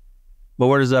 months. But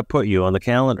where does that put you on the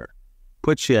calendar?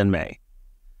 Puts you in May.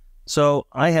 So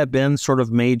I have been sort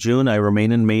of May, June. I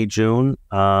remain in May, June.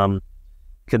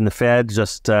 Can the Fed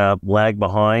just lag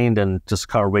behind and just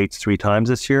cut rates 3 times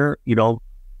this year?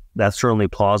 That's certainly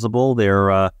plausible. They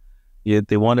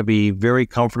want to be very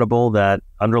comfortable that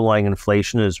underlying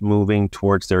inflation is moving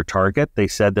towards their target. They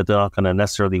said that they're not going to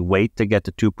necessarily wait to get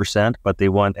to 2%, but they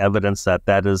want evidence that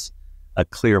that is a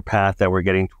clear path that we're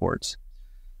getting towards.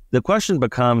 The question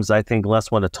becomes, I think, less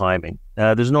one of timing.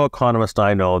 There's no economist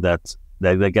I know that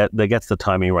gets the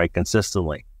timing right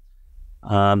consistently.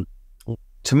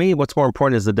 to me, what's more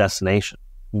important is the destination.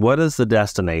 What is the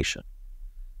destination?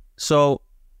 So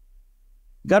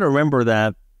you got to remember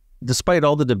that despite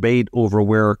all the debate over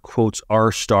where, quotes,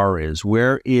 R star is,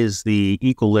 where is the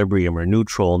equilibrium or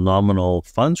neutral nominal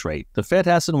funds rate, the Fed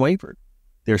hasn't wavered.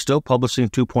 They're still publishing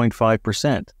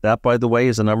 2.5%. That, by the way,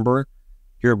 is a number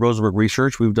here at Rosenberg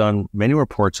Research. We've done many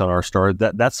reports on R star.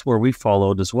 That's where we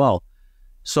followed as well.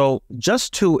 So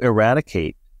just to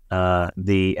eradicate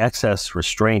the excess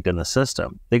restraint in the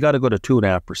system, they got to go to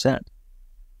 2.5%.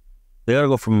 They got to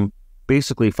go from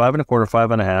basically 5.25%,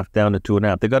 5.5% down to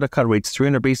 2.5%. They got to cut rates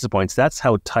 300 basis points. That's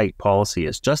how tight policy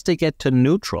is. Just to get to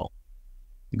neutral,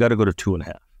 you got to go to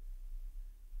 2.5%.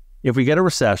 If we get a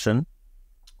recession,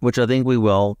 which I think we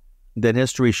will, then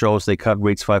history shows they cut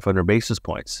rates 500 basis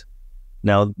points.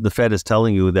 Now, the Fed is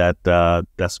telling you that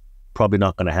that's probably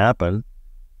not going to happen.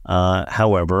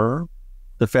 However,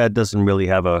 the Fed doesn't really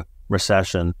have a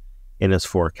recession in its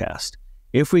forecast.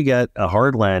 If we get a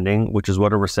hard landing, which is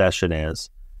what a recession is,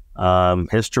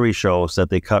 history shows that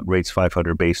they cut rates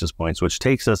 500 basis points, which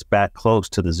takes us back close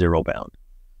to the zero bound.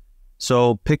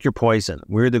 So pick your poison.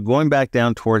 We're either going back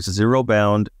down towards the zero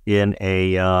bound in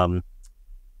a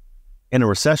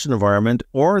recession environment,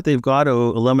 or they've got to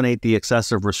eliminate the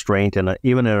excessive restraint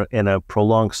even in a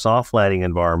prolonged soft landing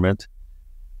environment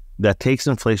that takes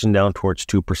inflation down towards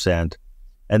 2%,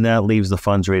 and that leaves the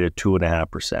funds rate at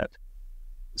 2.5%.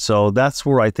 So that's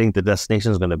where I think the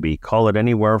destination is going to be. Call it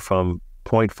anywhere from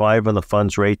 0.5 on the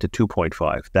funds rate to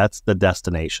 2.5. That's the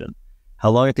destination. How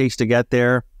long it takes to get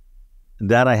there,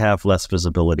 that I have less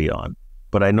visibility on.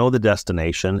 But I know the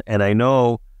destination, and I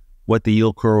know what the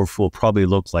yield curve will probably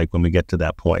look like when we get to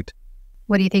that point.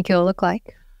 What do you think it'll look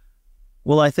like?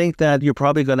 Well, I think that you're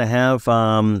probably going to have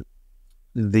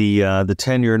the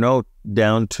 10-year note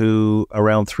down to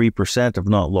around 3%, if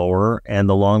not lower, and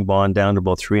the long bond down to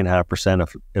about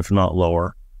 3.5%, if not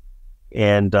lower.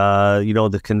 And,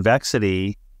 the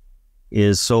convexity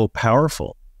is so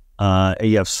powerful.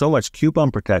 You have so much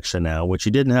coupon protection now, which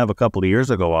you didn't have a couple of years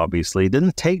ago, obviously. It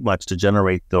didn't take much to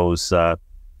generate those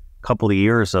couple of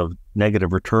years of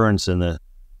negative returns in the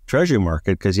Treasury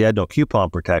market because you had no coupon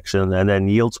protection, and then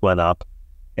yields went up.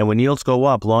 And when yields go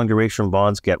up, long duration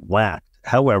bonds get whacked.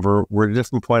 However, we're at a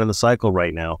different point in the cycle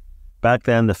right now. Back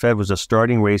then, the Fed was just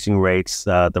starting raising rates.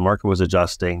 The market was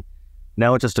adjusting.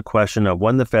 Now it's just a question of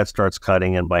when the Fed starts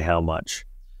cutting and by how much.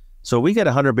 So we get a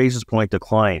 100 basis point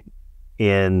decline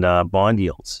in bond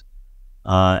yields.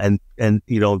 And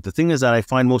the thing is that I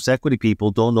find most equity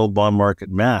people don't know bond market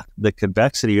math. The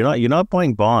convexity, you're not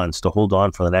buying bonds to hold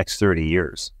on for the next 30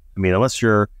 years. I mean, unless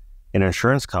you're an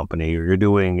insurance company or you're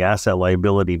doing asset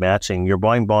liability matching, you're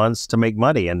buying bonds to make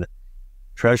money. And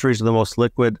Treasuries are the most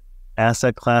liquid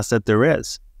asset class that there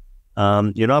is.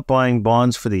 You're not buying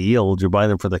bonds for the yield, you're buying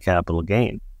them for the capital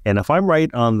gain. And if I'm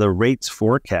right on the rates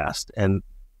forecast and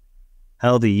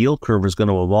how the yield curve is going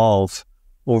to evolve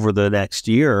over the next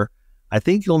year, I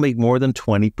think you'll make more than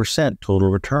 20% total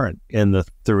return in the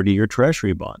 30-year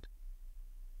Treasury bond.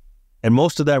 And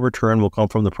most of that return will come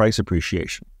from the price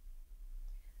appreciation.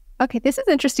 Okay, this is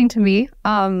interesting to me.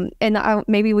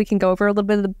 Maybe we can go over a little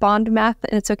bit of the bond math,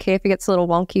 and it's okay if it gets a little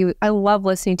wonky. I love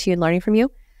listening to you and learning from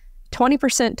you.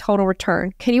 20% total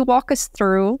return. Can you walk us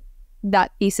through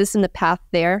that thesis and the path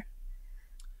there?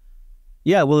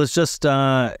 Yeah, well, it's just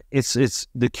it's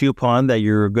the coupon that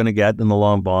you're going to get in the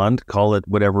long bond. Call it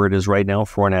whatever it is right now,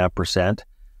 4.5%.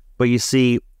 But you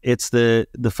see, it's the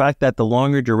fact that the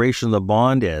longer duration of the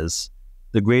bond is,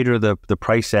 the greater the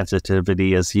price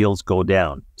sensitivity as yields go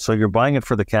down. So you're buying it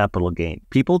for the capital gain.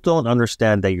 People don't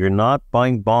understand that you're not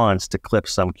buying bonds to clip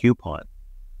some coupon.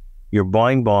 You're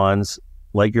buying bonds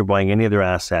like you're buying any other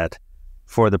asset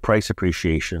for the price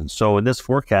appreciation. So in this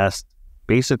forecast,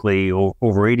 basically over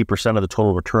 80% of the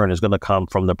total return is going to come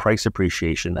from the price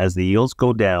appreciation. As the yields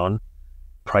go down,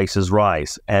 prices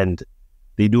rise. And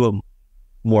they do it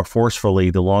more forcefully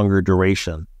the longer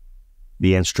duration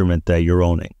the instrument that you're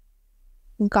owning.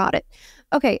 Got it.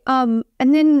 Okay. And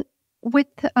then with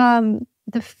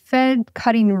the Fed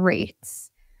cutting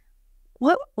rates,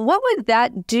 what would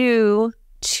that do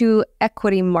to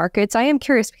equity markets? I am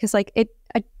curious because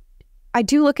I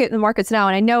do look at the markets now,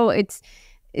 and I know it's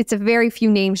a very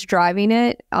few names driving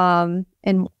it.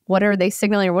 And what are they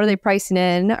signaling, or what are they pricing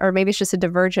in? Or maybe it's just a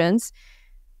divergence.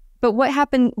 But what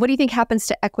do you think happens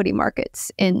to equity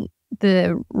markets in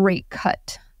the rate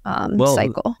cut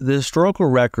cycle? The historical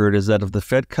record is that if the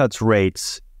Fed cuts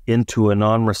rates into a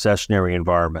non-recessionary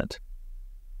environment,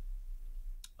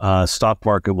 stock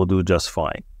market will do just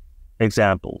fine.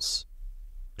 Examples,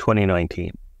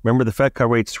 2019. Remember, the Fed cut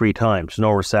rates 3 times,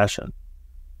 no recession.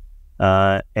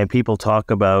 And people talk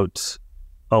about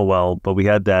oh, well, but we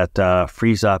had that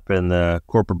freeze up in the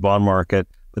corporate bond market.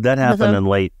 But that happened in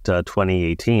late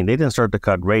 2018. They didn't start to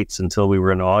cut rates until we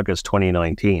were in August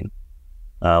 2019,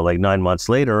 like 9 months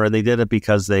later. And they did it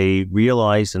because they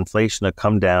realized inflation had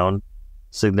come down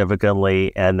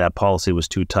significantly and that policy was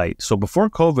too tight. So before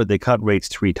COVID, they cut rates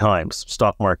 3 times.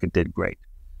 Stock market did great.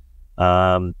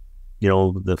 The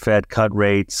Fed cut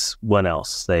rates. When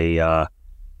else? They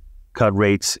cut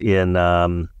rates in,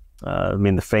 the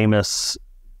famous,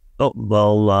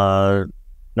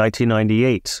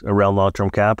 1998 around long-term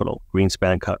capital.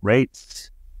 Greenspan cut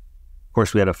rates. Of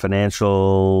course, we had a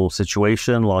financial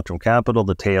situation, long-term capital,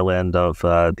 the tail end of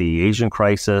the Asian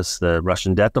crisis, the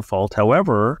Russian debt default.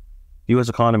 However, the U.S.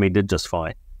 economy did just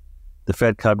fine. The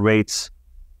Fed cut rates,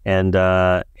 and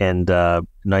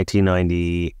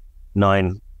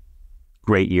 1999,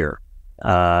 great year.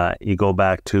 You go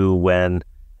back to when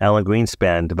Alan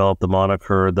Greenspan developed the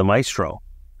moniker the Maestro,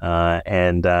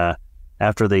 and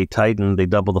after they tightened, they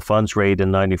doubled the funds rate in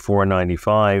 94 and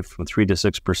 95 from 3 to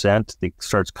 6%. They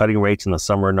starts cutting rates in the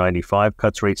summer of 95,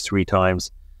 cuts rates 3 times,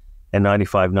 and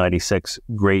 95, 96,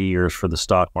 great years for the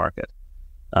stock market.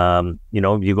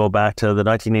 You go back to the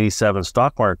 1987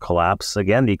 stock market collapse.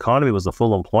 Again, the economy was at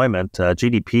full employment.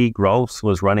 GDP growth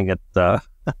was running at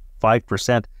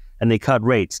 5%, and they cut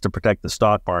rates to protect the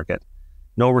stock market.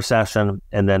 No recession,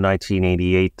 and then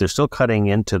 1988, they're still cutting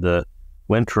into the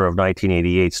winter of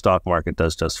 1988, stock market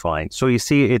does just fine. So you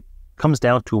see, it comes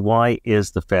down to why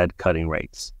is the Fed cutting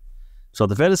rates? So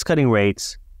the Fed is cutting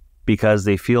rates because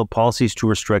they feel policy is too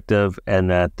restrictive and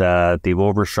that they've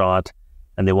overshot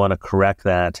and they want to correct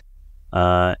that.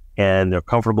 And they're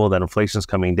comfortable that inflation is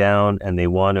coming down and they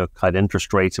want to cut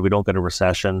interest rates. If we don't get a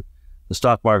recession, the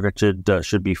stock market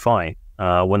should be fine.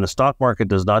 When the stock market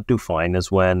does not do fine is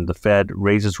when the Fed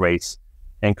raises rates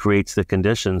and creates the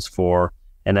conditions for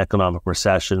an economic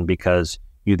recession, because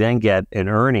you then get an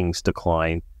earnings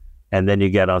decline, and then you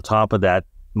get on top of that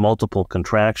multiple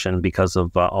contraction because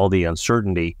of all the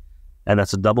uncertainty, and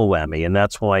that's a double whammy. And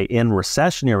that's why in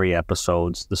recessionary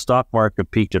episodes, the stock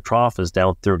market peak to trough is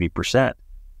down 30%.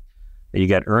 You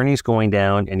get earnings going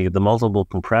down and you get the multiple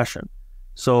compression.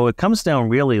 So it comes down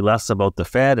really less about the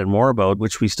Fed and more about,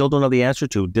 which we still don't know the answer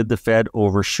to, did the Fed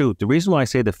overshoot? The reason why I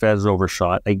say the Fed is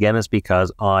overshot, again, is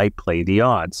because I play the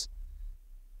odds.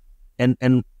 And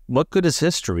what good is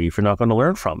history if you're not going to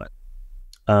learn from it?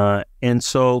 And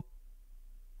so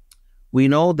we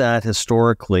know that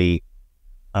historically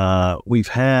we've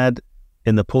had,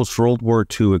 in the post-World War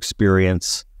II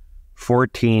experience,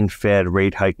 14 Fed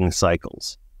rate hiking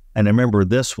cycles. And I remember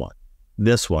this one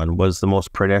was the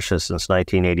most pernicious since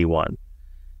 1981.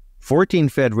 14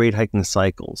 Fed rate hiking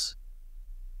cycles,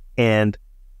 and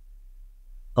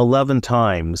 11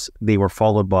 times they were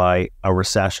followed by a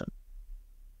recession.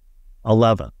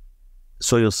 11.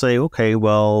 So you'll say, okay,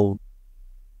 well,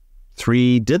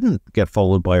 3 didn't get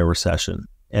followed by a recession,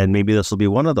 and maybe this will be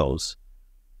one of those.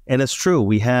 And it's true.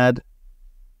 We had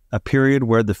a period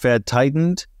where the Fed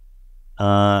tightened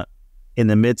in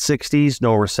the mid-60s,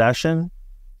 no recession.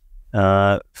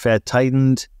 Fed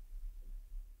tightened,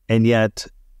 and yet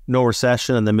no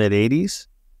recession in the mid-80s.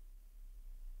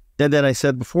 And then I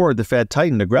said before, the Fed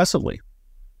tightened aggressively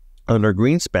under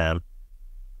Greenspan.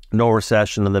 No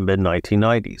recession in the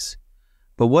mid-1990s.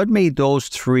 But what made those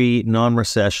 3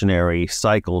 non-recessionary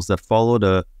cycles that followed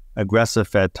a aggressive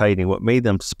Fed tightening, what made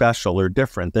them special or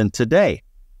different than today,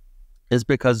 is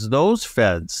because those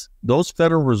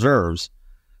Federal Reserves,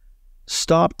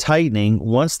 stopped tightening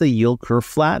once the yield curve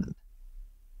flattened.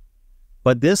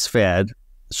 But this Fed,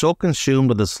 so consumed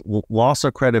with this loss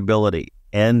of credibility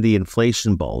and the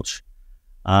inflation bulge,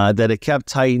 that it kept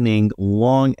tightening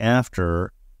long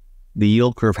after the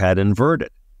yield curve had inverted.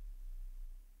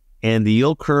 And the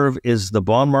yield curve is the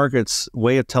bond market's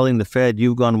way of telling the Fed,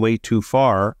 you've gone way too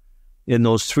far. In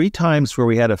those 3 times where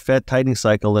we had a Fed tightening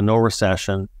cycle and no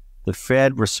recession, the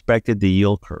Fed respected the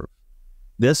yield curve.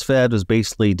 This Fed has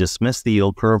basically dismissed the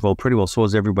yield curve, well, pretty well so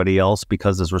has everybody else,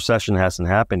 because this recession hasn't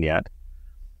happened yet.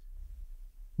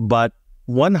 But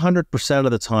 100%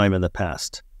 of the time in the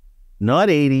past, not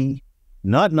 80,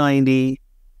 not 90,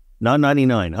 not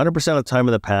 99, 100% of the time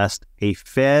in the past, a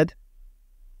Fed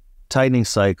tightening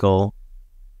cycle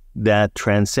that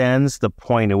transcends the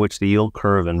point at which the yield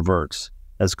curve inverts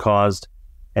has caused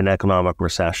an economic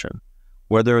recession.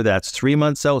 Whether that's 3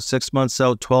 months out, 6 months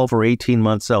out, 12 or 18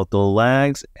 months out, the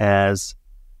lags, as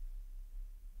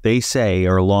they say,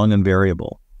 are long and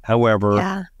variable.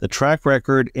 However, the track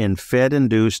record in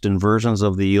Fed-induced inversions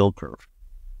of the yield curve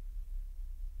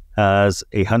has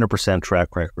a 100%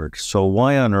 track record. So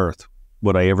why on earth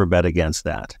would I ever bet against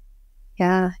that?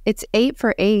 Yeah, it's 8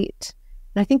 for 8.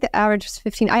 And I think the average was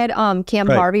 15. I had Cam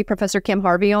Right. Harvey, Professor Cam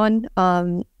Harvey on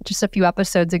just a few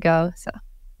episodes ago. So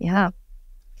yeah,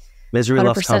 Misery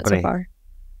loves 100% so company. far.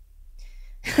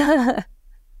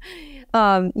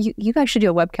 You guys should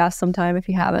do a webcast sometime if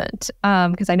you haven't,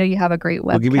 because I know you have a great webcast.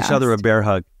 We'll give each other a bear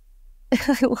hug.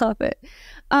 I love it.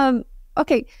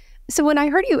 Okay, so when I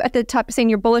heard you at the top saying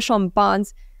you're bullish on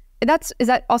bonds, is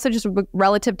that also just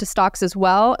relative to stocks as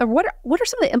well? Or what are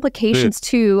some of the implications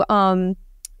too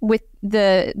with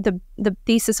the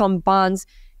thesis on bonds?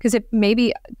 Because if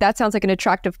maybe that sounds like an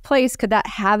attractive place, could that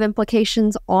have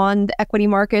implications on the equity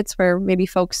markets where maybe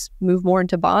folks move more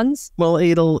into bonds? Well,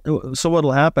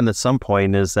 what'll happen at some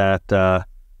point is that the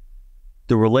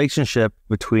relationship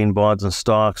between bonds and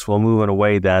stocks will move in a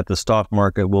way that the stock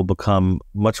market will become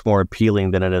much more appealing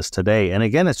than it is today. And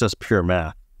again, it's just pure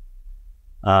math.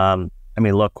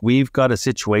 Look, we've got a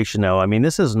situation now.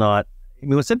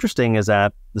 What's interesting is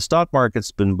that the stock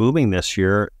market's been booming this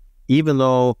year, even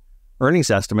though earnings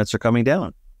estimates are coming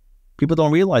down. People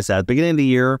don't realize that. Beginning of the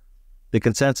year, the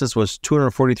consensus was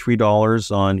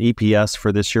 $243 on EPS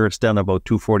for this year. It's down about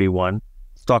 $241.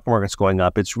 Stock market's going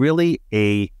up. It's really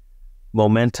a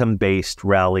momentum-based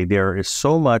rally. There is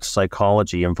so much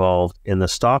psychology involved in the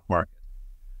stock market.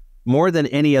 More than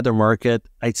any other market,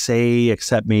 I'd say,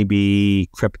 except maybe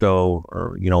crypto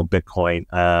or, Bitcoin.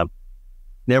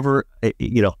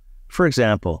 For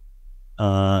example,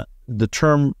 the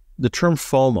term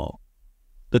FOMO.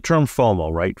 The term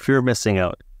FOMO, right? Fear of missing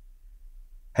out.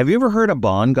 Have you ever heard a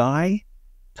bond guy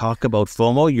talk about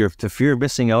FOMO? The fear of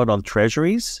missing out on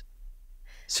treasuries?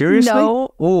 Seriously?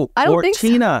 No. Oh, I don't or think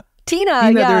Tina. So.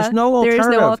 Tina, yeah. There's no alternative.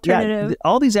 There's no alternative. Yeah,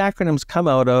 all these acronyms come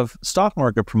out of stock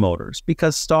market promoters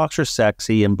because stocks are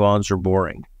sexy and bonds are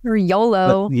boring. Or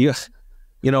YOLO. But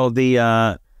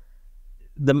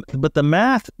the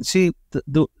math. See,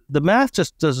 the math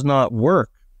just does not work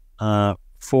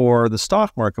for the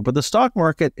stock market. But the stock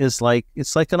market is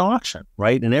it's like an auction,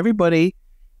 right? And everybody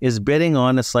is bidding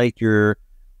on. It's like you're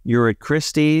at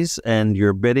Christie's and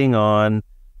you're bidding on,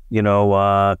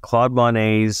 Claude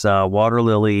Monet's water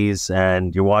lilies,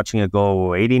 and you're watching it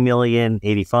go 80 million,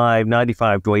 85,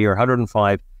 95 to a year,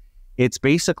 105. It's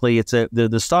basically,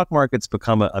 the stock market's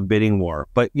become a bidding war.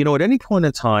 But, at any point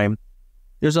in time,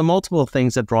 there's a multiple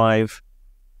things that drive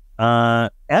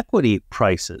equity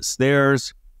prices.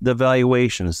 There's the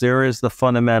valuations, there is the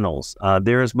fundamentals,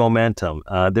 there is momentum,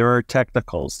 there are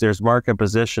technicals, there's market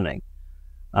positioning,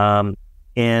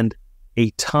 and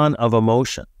a ton of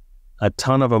emotion.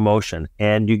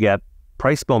 And you get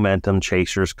price momentum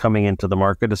chasers coming into the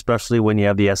market, especially when you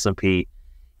have the S&P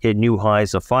hit new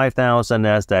highs of 5,000,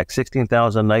 NASDAQ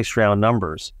 16,000, nice round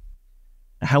numbers.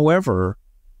 However,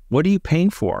 what are you paying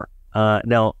for?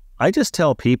 Now, I just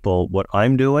tell people what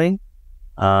I'm doing,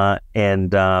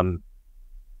 and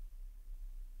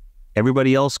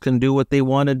everybody else can do what they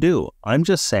want to do. I'm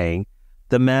just saying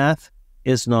the math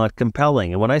is not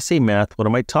compelling. And when I say math, what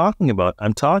am I talking about?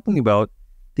 I'm talking about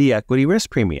the equity risk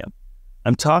premium.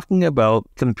 I'm talking about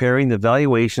comparing the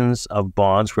valuations of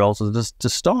bonds relative to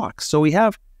stocks. So we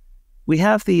have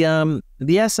the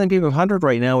S&P 500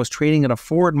 right now is trading at a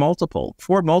forward multiple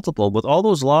with all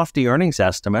those lofty earnings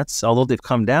estimates. Although they've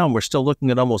come down, we're still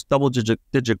looking at almost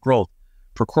double-digit growth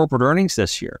for corporate earnings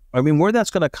this year. Where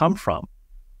that's going to come from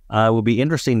will be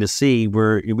interesting to see.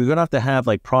 We're going to have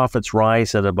like profits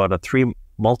rise at about a 3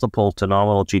 multiple to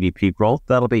nominal GDP growth.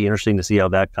 That'll be interesting to see how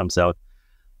that comes out.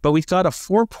 But we've got a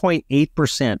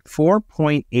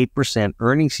 4.8%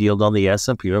 earnings yield on the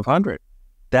S&P 500.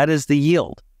 That is the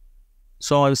yield.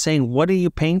 So I was saying, what are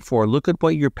you paying for? Look at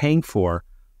what you're paying for.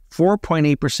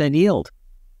 4.8% yield.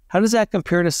 How does that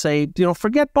compare to, say,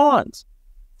 forget bonds?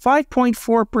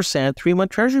 5.4% 3-month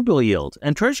Treasury bill yield.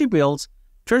 And Treasury bills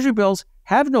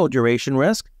have no duration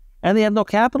risk, and they have no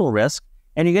capital risk,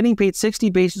 and you're getting paid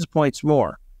 60 basis points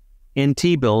more in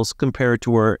T-bills compared to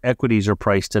where equities are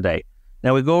priced today.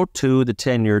 Now we go to the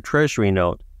 10-year Treasury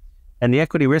note, and the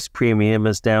equity risk premium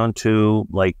is down to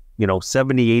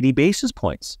 70, 80 basis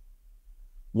points.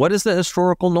 What is the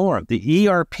historical norm? The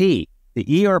ERP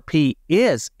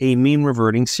is a mean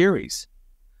reverting series.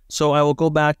 So I will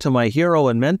go back to my hero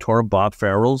and mentor, Bob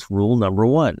Farrell's rule number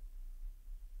 1,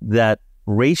 that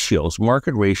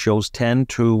market ratios tend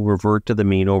to revert to the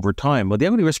mean over time. Well, the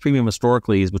equity risk premium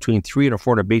historically is between 300 and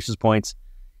 400 basis points.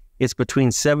 It's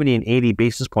between 70 and 80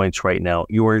 basis points right now.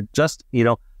 You are just,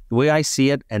 the way I see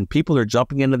it, and people are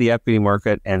jumping into the equity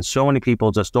market, and so many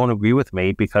people just don't agree with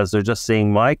me because they're just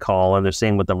seeing my call and they're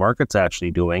seeing what the market's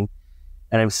actually doing.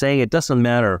 And I'm saying it doesn't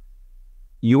matter.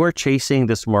 You are chasing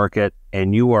this market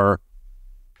and you are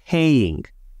paying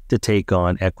to take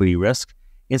on equity risk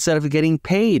instead of getting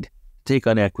paid to take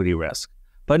on equity risk.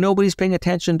 but nobody's paying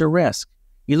attention to risk.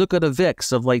 You look at a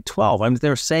VIX of like 12. I mean,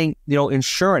 they're saying,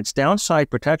 insurance, downside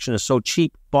protection is so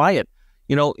cheap, buy it.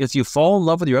 If you fall in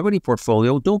love with your equity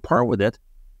portfolio, don't part with it.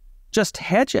 Just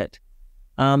hedge it.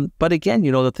 But again,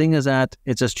 the thing is that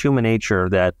it's just human nature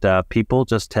that people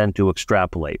just tend to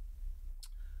extrapolate.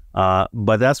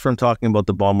 But that's from talking about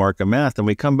the bond market math. And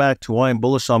we come back to why I'm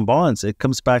bullish on bonds. It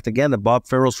comes back again to Bob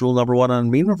Farrell's rule number 1 on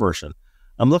mean reversion.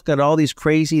 I'm looking at all these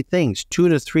crazy things, 2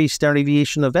 to 3 standard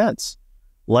deviation events,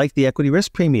 like the equity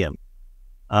risk premium.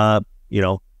 How's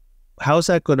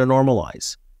that going to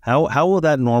normalize? How will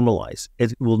that normalize?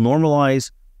 It will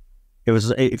normalize.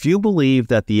 If you believe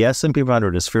that the S&P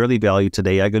 500 is fairly valued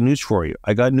today, I got news for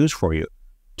you.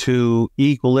 To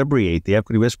equilibrate the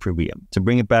equity risk premium, to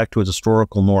bring it back to its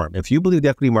historical norm. If you believe the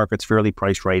equity market's fairly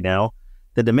priced right now,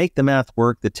 then to make the math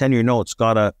work, the 10-year note's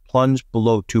got to plunge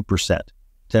below 2%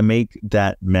 to make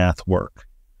that math work.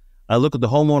 I look at the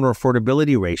homeowner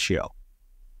affordability ratio,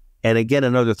 and again,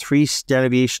 another 3 standard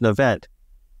deviation event.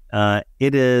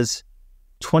 It is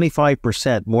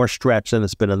 25% more stretch than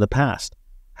it's been in the past.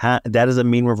 That is a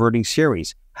mean reverting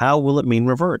series. How will it mean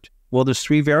revert? Well, there's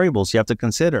 3 variables you have to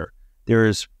consider.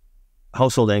 There's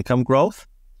household income growth,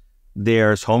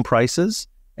 there's home prices,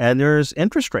 and there's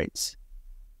interest rates.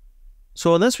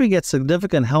 So unless we get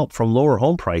significant help from lower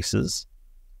home prices,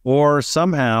 or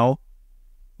somehow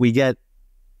we get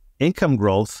income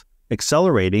growth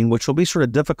accelerating, which will be sort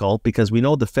of difficult because we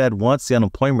know the Fed wants the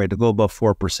unemployment rate to go above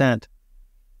 4%,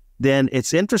 then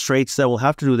it's interest rates that will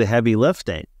have to do the heavy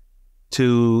lifting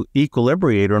to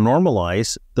equilibrate or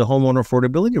normalize the homeowner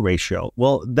affordability ratio.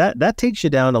 Well, that takes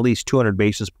you down at least 200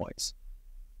 basis points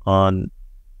on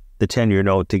the 10-year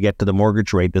note to get to the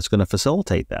mortgage rate that's going to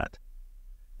facilitate that.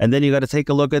 And then you got to take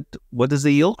a look at what does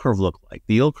the yield curve look like.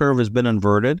 The yield curve has been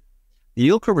inverted. The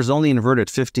yield curve is only inverted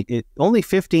only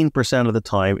 15% of the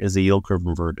time is the yield curve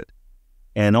inverted.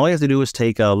 And all you have to do is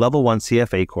take a level 1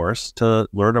 CFA course to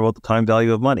learn about the time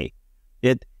value of money.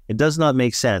 It does not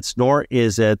make sense, nor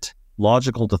is it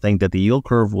logical to think that the yield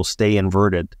curve will stay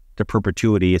inverted to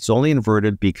perpetuity. It's only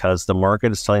inverted because the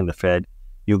market is telling the Fed,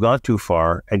 you got too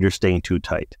far and you're staying too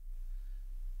tight.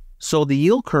 So the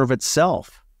yield curve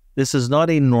itself, this is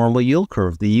not a normal yield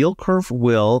curve. The yield curve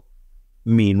will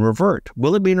mean revert.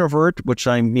 Will it mean revert, which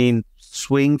I mean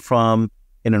swing from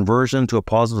an inversion to a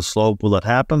positive slope? Will it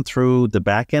happen through the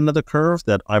back end of the curve,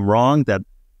 that I'm wrong, that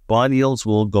bond yields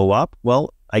will go up?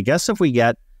 Well, I guess if we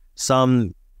get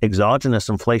some exogenous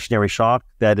inflationary shock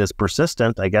that is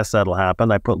persistent, I guess that'll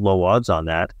happen. I put low odds on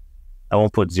that. I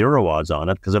won't put 0 odds on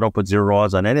it because I don't put 0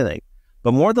 odds on anything.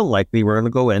 But more than likely, we're going to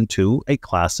go into a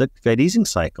classic Fed easing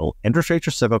cycle. Interest rates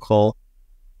are cyclical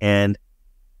and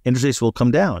interest rates will come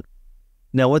down.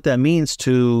 Now, what that means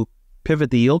to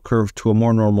pivot the yield curve to a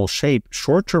more normal shape,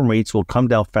 short-term rates will come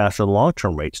down faster than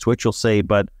long-term rates, to which you'll say,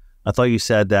 but I thought you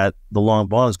said that the long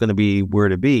bond is going to be where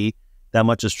to be. That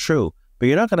much is true. But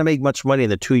you're not going to make much money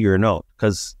in the 2-year note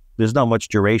because there's not much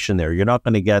duration there. You're not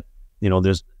going to get,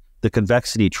 there's the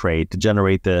convexity trade to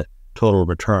generate the total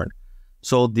return.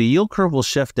 So the yield curve will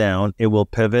shift down. It will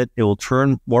pivot. It will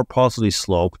turn more positively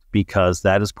sloped because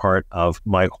that is part of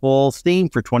my whole theme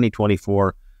for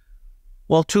 2024.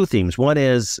 Well, 2 themes. One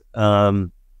is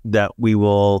that we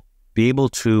will be able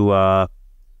to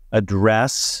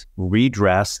redress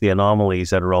the anomalies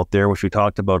that are out there, which we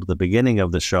talked about at the beginning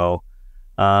of the show.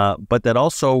 But that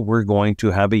also we're going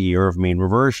to have a year of mean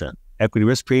reversion. Equity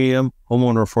risk premium,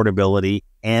 homeowner affordability,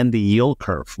 and the yield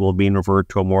curve will be reverted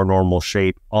to a more normal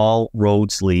shape. All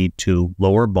roads lead to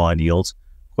lower bond yields.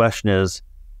 Question is,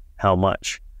 how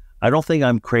much? I don't think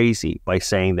I'm crazy by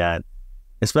saying that,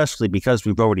 especially because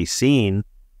we've already seen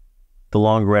the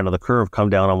longer end of the curve come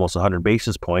down almost 100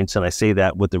 basis points. And I say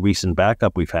that with the recent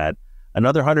backup we've had.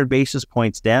 Another 100 basis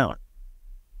points down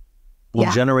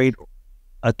will generate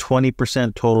a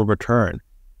 20% total return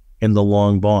in the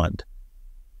long bond.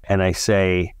 And I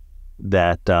say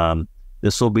that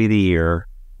this will be the year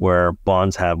where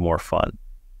bonds have more fun.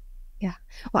 Yeah.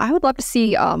 Well, I would love to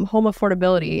see home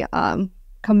affordability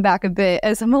come back a bit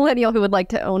as a millennial who would like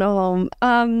to own a home.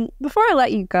 Before I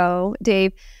let you go,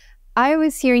 Dave, I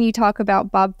was hearing you talk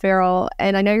about Bob Farrell,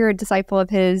 and I know you're a disciple of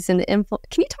his. And can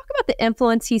you talk about the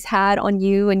influence he's had on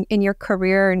you and in your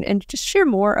career and just share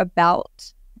more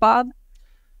about Bob?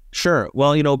 Sure.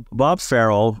 Well, Bob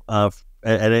Farrell,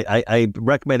 and I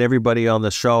recommend everybody on the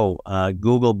show,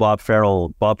 Google Bob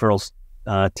Farrell's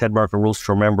 10 Market Rules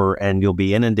to Remember, and you'll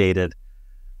be inundated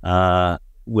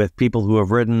with people who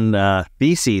have written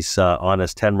theses on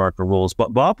his 10 Market Rules.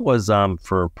 But Bob was,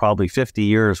 for probably 50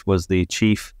 years, was the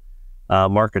chief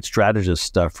market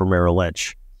strategist for Merrill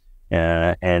Lynch.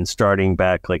 and starting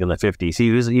back like in the 50s.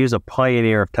 He was a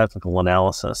pioneer of technical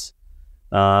analysis.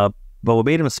 But what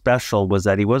made him special was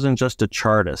that he wasn't just a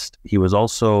chartist. He was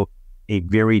also a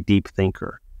very deep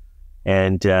thinker.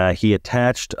 And he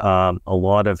attached a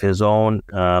lot of his own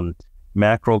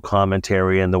macro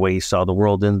commentary and the way he saw the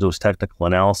world into his technical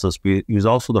analysis. He was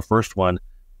also the first one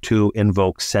to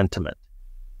invoke sentiment,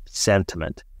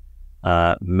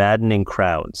 maddening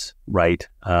crowds, right?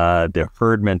 The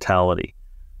herd mentality,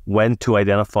 when to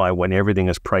identify when everything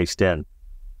is priced in.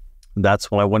 That's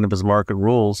why one of his market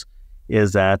rules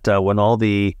is that when all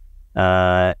the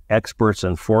experts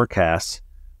and forecasts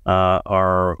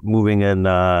are moving in,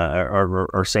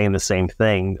 are saying the same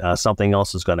thing, something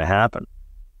else is going to happen.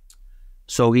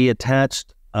 So he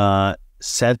attached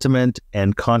sentiment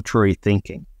and contrary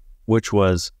thinking, which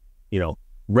was,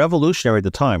 revolutionary at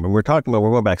the time. And we're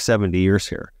going back 70 years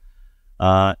here.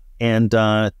 And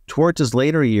towards his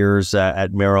later years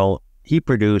at Merrill, he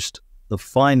produced the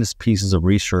finest pieces of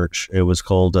research. It was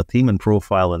called Theme and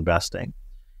Profile Investing.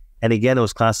 And again, it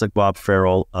was classic Bob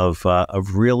Farrell of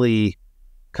really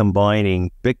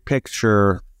combining big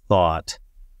picture thought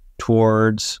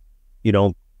towards,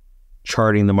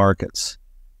 charting the markets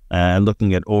and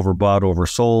looking at overbought,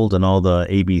 oversold, and all the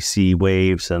ABC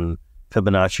waves and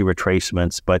Fibonacci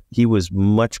retracements. But he was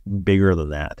much bigger than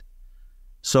that.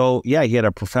 So yeah, he had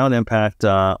a profound impact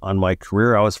on my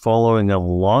career. I was following him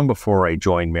long before I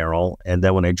joined Merrill. And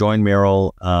then when I joined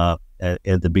Merrill at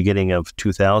the beginning of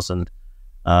 2000,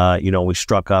 we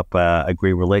struck up a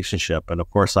great relationship. And of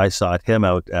course, I sought him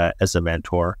out as a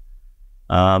mentor.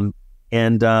 And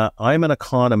I'm an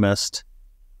economist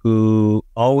who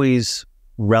always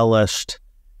relished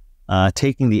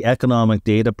taking the economic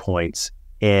data points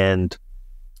and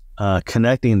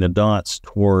connecting the dots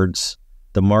towards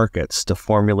the markets to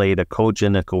formulate a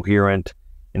cogent and coherent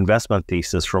investment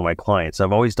thesis for my clients.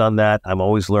 I've always done that. I'm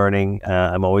always learning.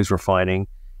 I'm always refining.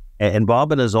 And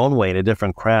Bob, in his own way, in a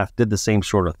different craft, did the same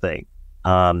sort of thing.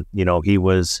 He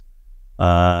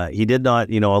did not,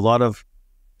 a lot of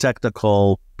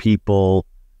technical people,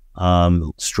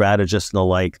 strategists and the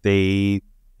like, they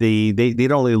don't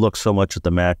really look so much at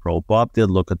the macro. Bob did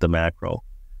look at the macro.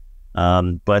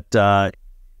 Besides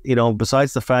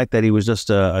the fact that he was just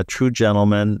a true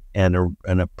gentleman and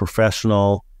a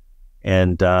professional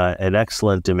and an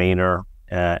excellent demeanor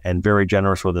and very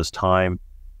generous with his time,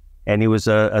 and he was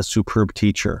a superb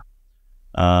teacher.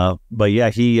 But yeah,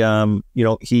 I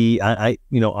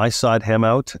sought him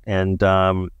out, and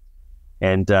I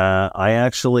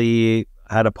actually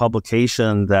had a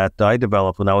publication that I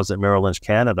developed when I was at Merrill Lynch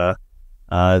Canada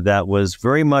that was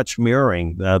very much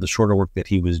mirroring the sort of work that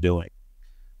he was doing.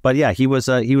 But yeah, he was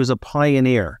a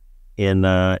pioneer in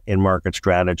market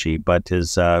strategy. But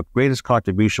his greatest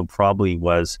contribution probably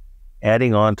was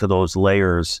adding on to those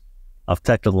layers of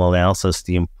technical analysis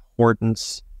the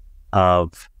importance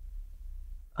of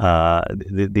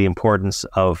the importance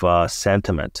of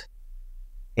sentiment.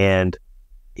 And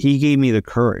he gave me the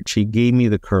courage. He gave me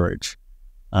the courage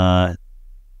to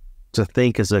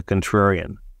think as a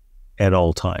contrarian at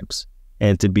all times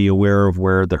and to be aware of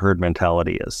where the herd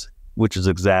mentality is, which is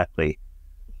exactly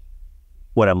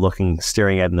what I'm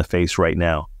staring at in the face right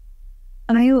now.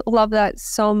 I love that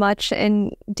so much.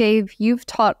 And Dave, you've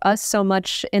taught us so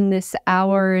much in this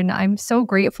hour, and I'm so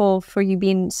grateful for you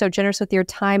being so generous with your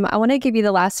time. I want to give you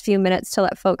the last few minutes to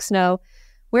let folks know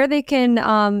where they can,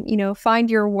 find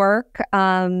your work,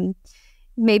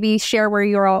 maybe share where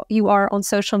you are on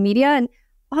social media, and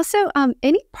also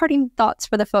any parting thoughts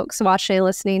for the folks watching,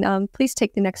 listening. Please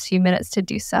take the next few minutes to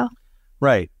do so.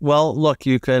 Right. Well, look,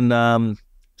 you can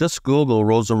just Google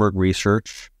Rosenberg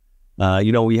Research.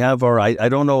 We have I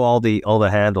don't know all the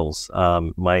handles.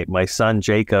 My son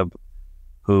Jacob,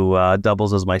 who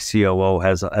doubles as my COO,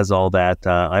 has all that.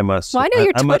 Well, I know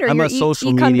your Twitter. I'm you're a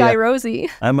social econ media guy, Rosie.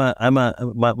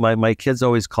 My kids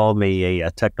always called me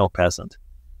a techno peasant.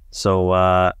 So,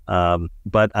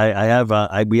 but we have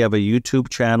a YouTube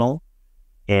channel,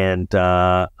 and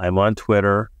I'm on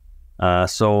Twitter.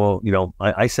 So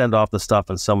I send off the stuff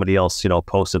and somebody else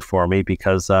posts it for me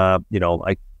because I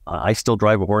still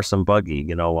drive a horse and buggy.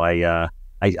 I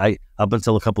up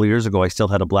until a couple of years ago I still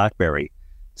had a BlackBerry.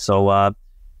 So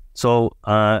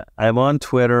I'm on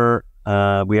Twitter.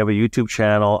 We have a YouTube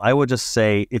channel. I would just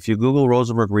say if you Google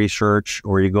Rosenberg Research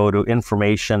or you go to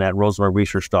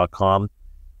information@rosenbergresearch.com,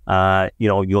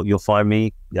 you'll find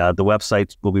me. The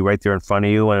website will be right there in front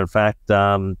of you. And in fact,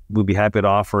 we'll be happy to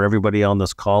offer everybody on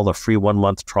this call a free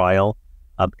 1-month trial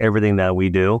of everything that we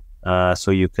do,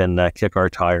 so you can kick our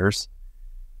tires.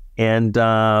 And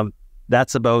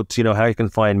that's about how you can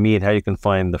find me and how you can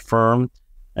find the firm.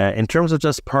 In terms of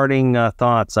just parting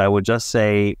thoughts, I would just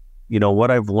say,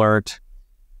 what I've learned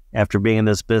after being in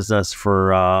this business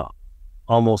for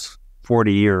almost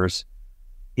 40 years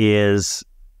is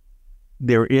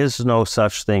there is no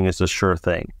such thing as a sure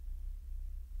thing.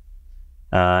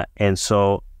 And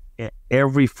so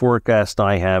every forecast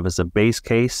I have is a base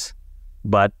case,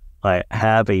 but I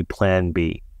have a plan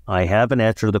B. I have an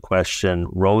answer to the question,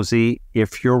 Rosie,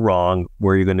 if you're wrong,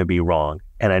 where are you going to be wrong?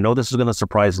 And I know this is going to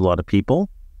surprise a lot of people,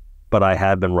 but I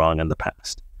have been wrong in the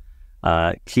past.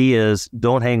 Key is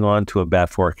don't hang on to a bad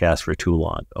forecast for too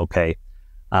long, okay?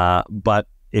 But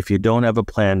if you don't have a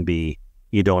plan B,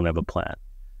 you don't have a plan.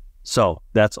 So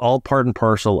that's all part and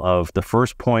parcel of the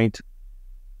first point,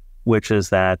 which is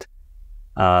that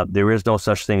there is no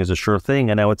such thing as a sure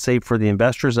thing. And I would say for the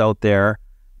investors out there,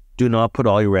 do not put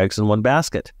all your eggs in one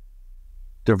basket.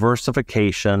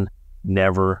 Diversification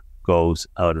never goes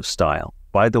out of style.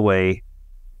 By the way,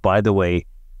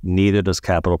 neither does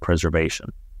capital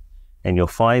preservation. And you'll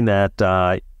find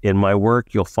that in my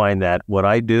work, you'll find that what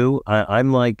I do, I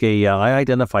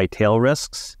identify tail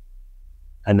risks,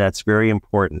 and that's very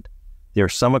important. There are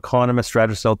some economist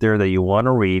strategists out there that you want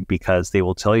to read because they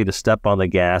will tell you to step on the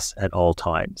gas at all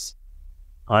times.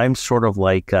 I'm sort of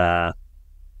like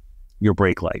your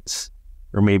brake lights,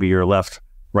 or maybe your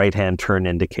right-hand turn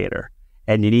indicator,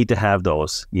 and you need to have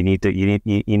those. You need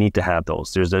to have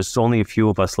those. There's only a few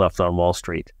of us left on Wall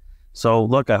Street. So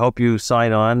look, I hope you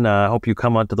sign on. I hope you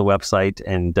come onto the website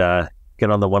and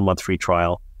get on the 1 month free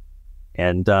trial,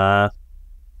 and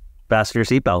fasten your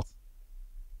seatbelt.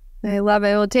 I love it.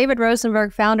 Well, David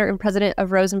Rosenberg, founder and president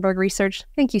of Rosenberg Research,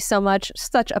 thank you so much.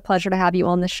 Such a pleasure to have you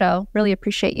on the show. Really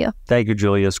appreciate you. Thank you,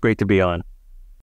 Julia. It's great to be on.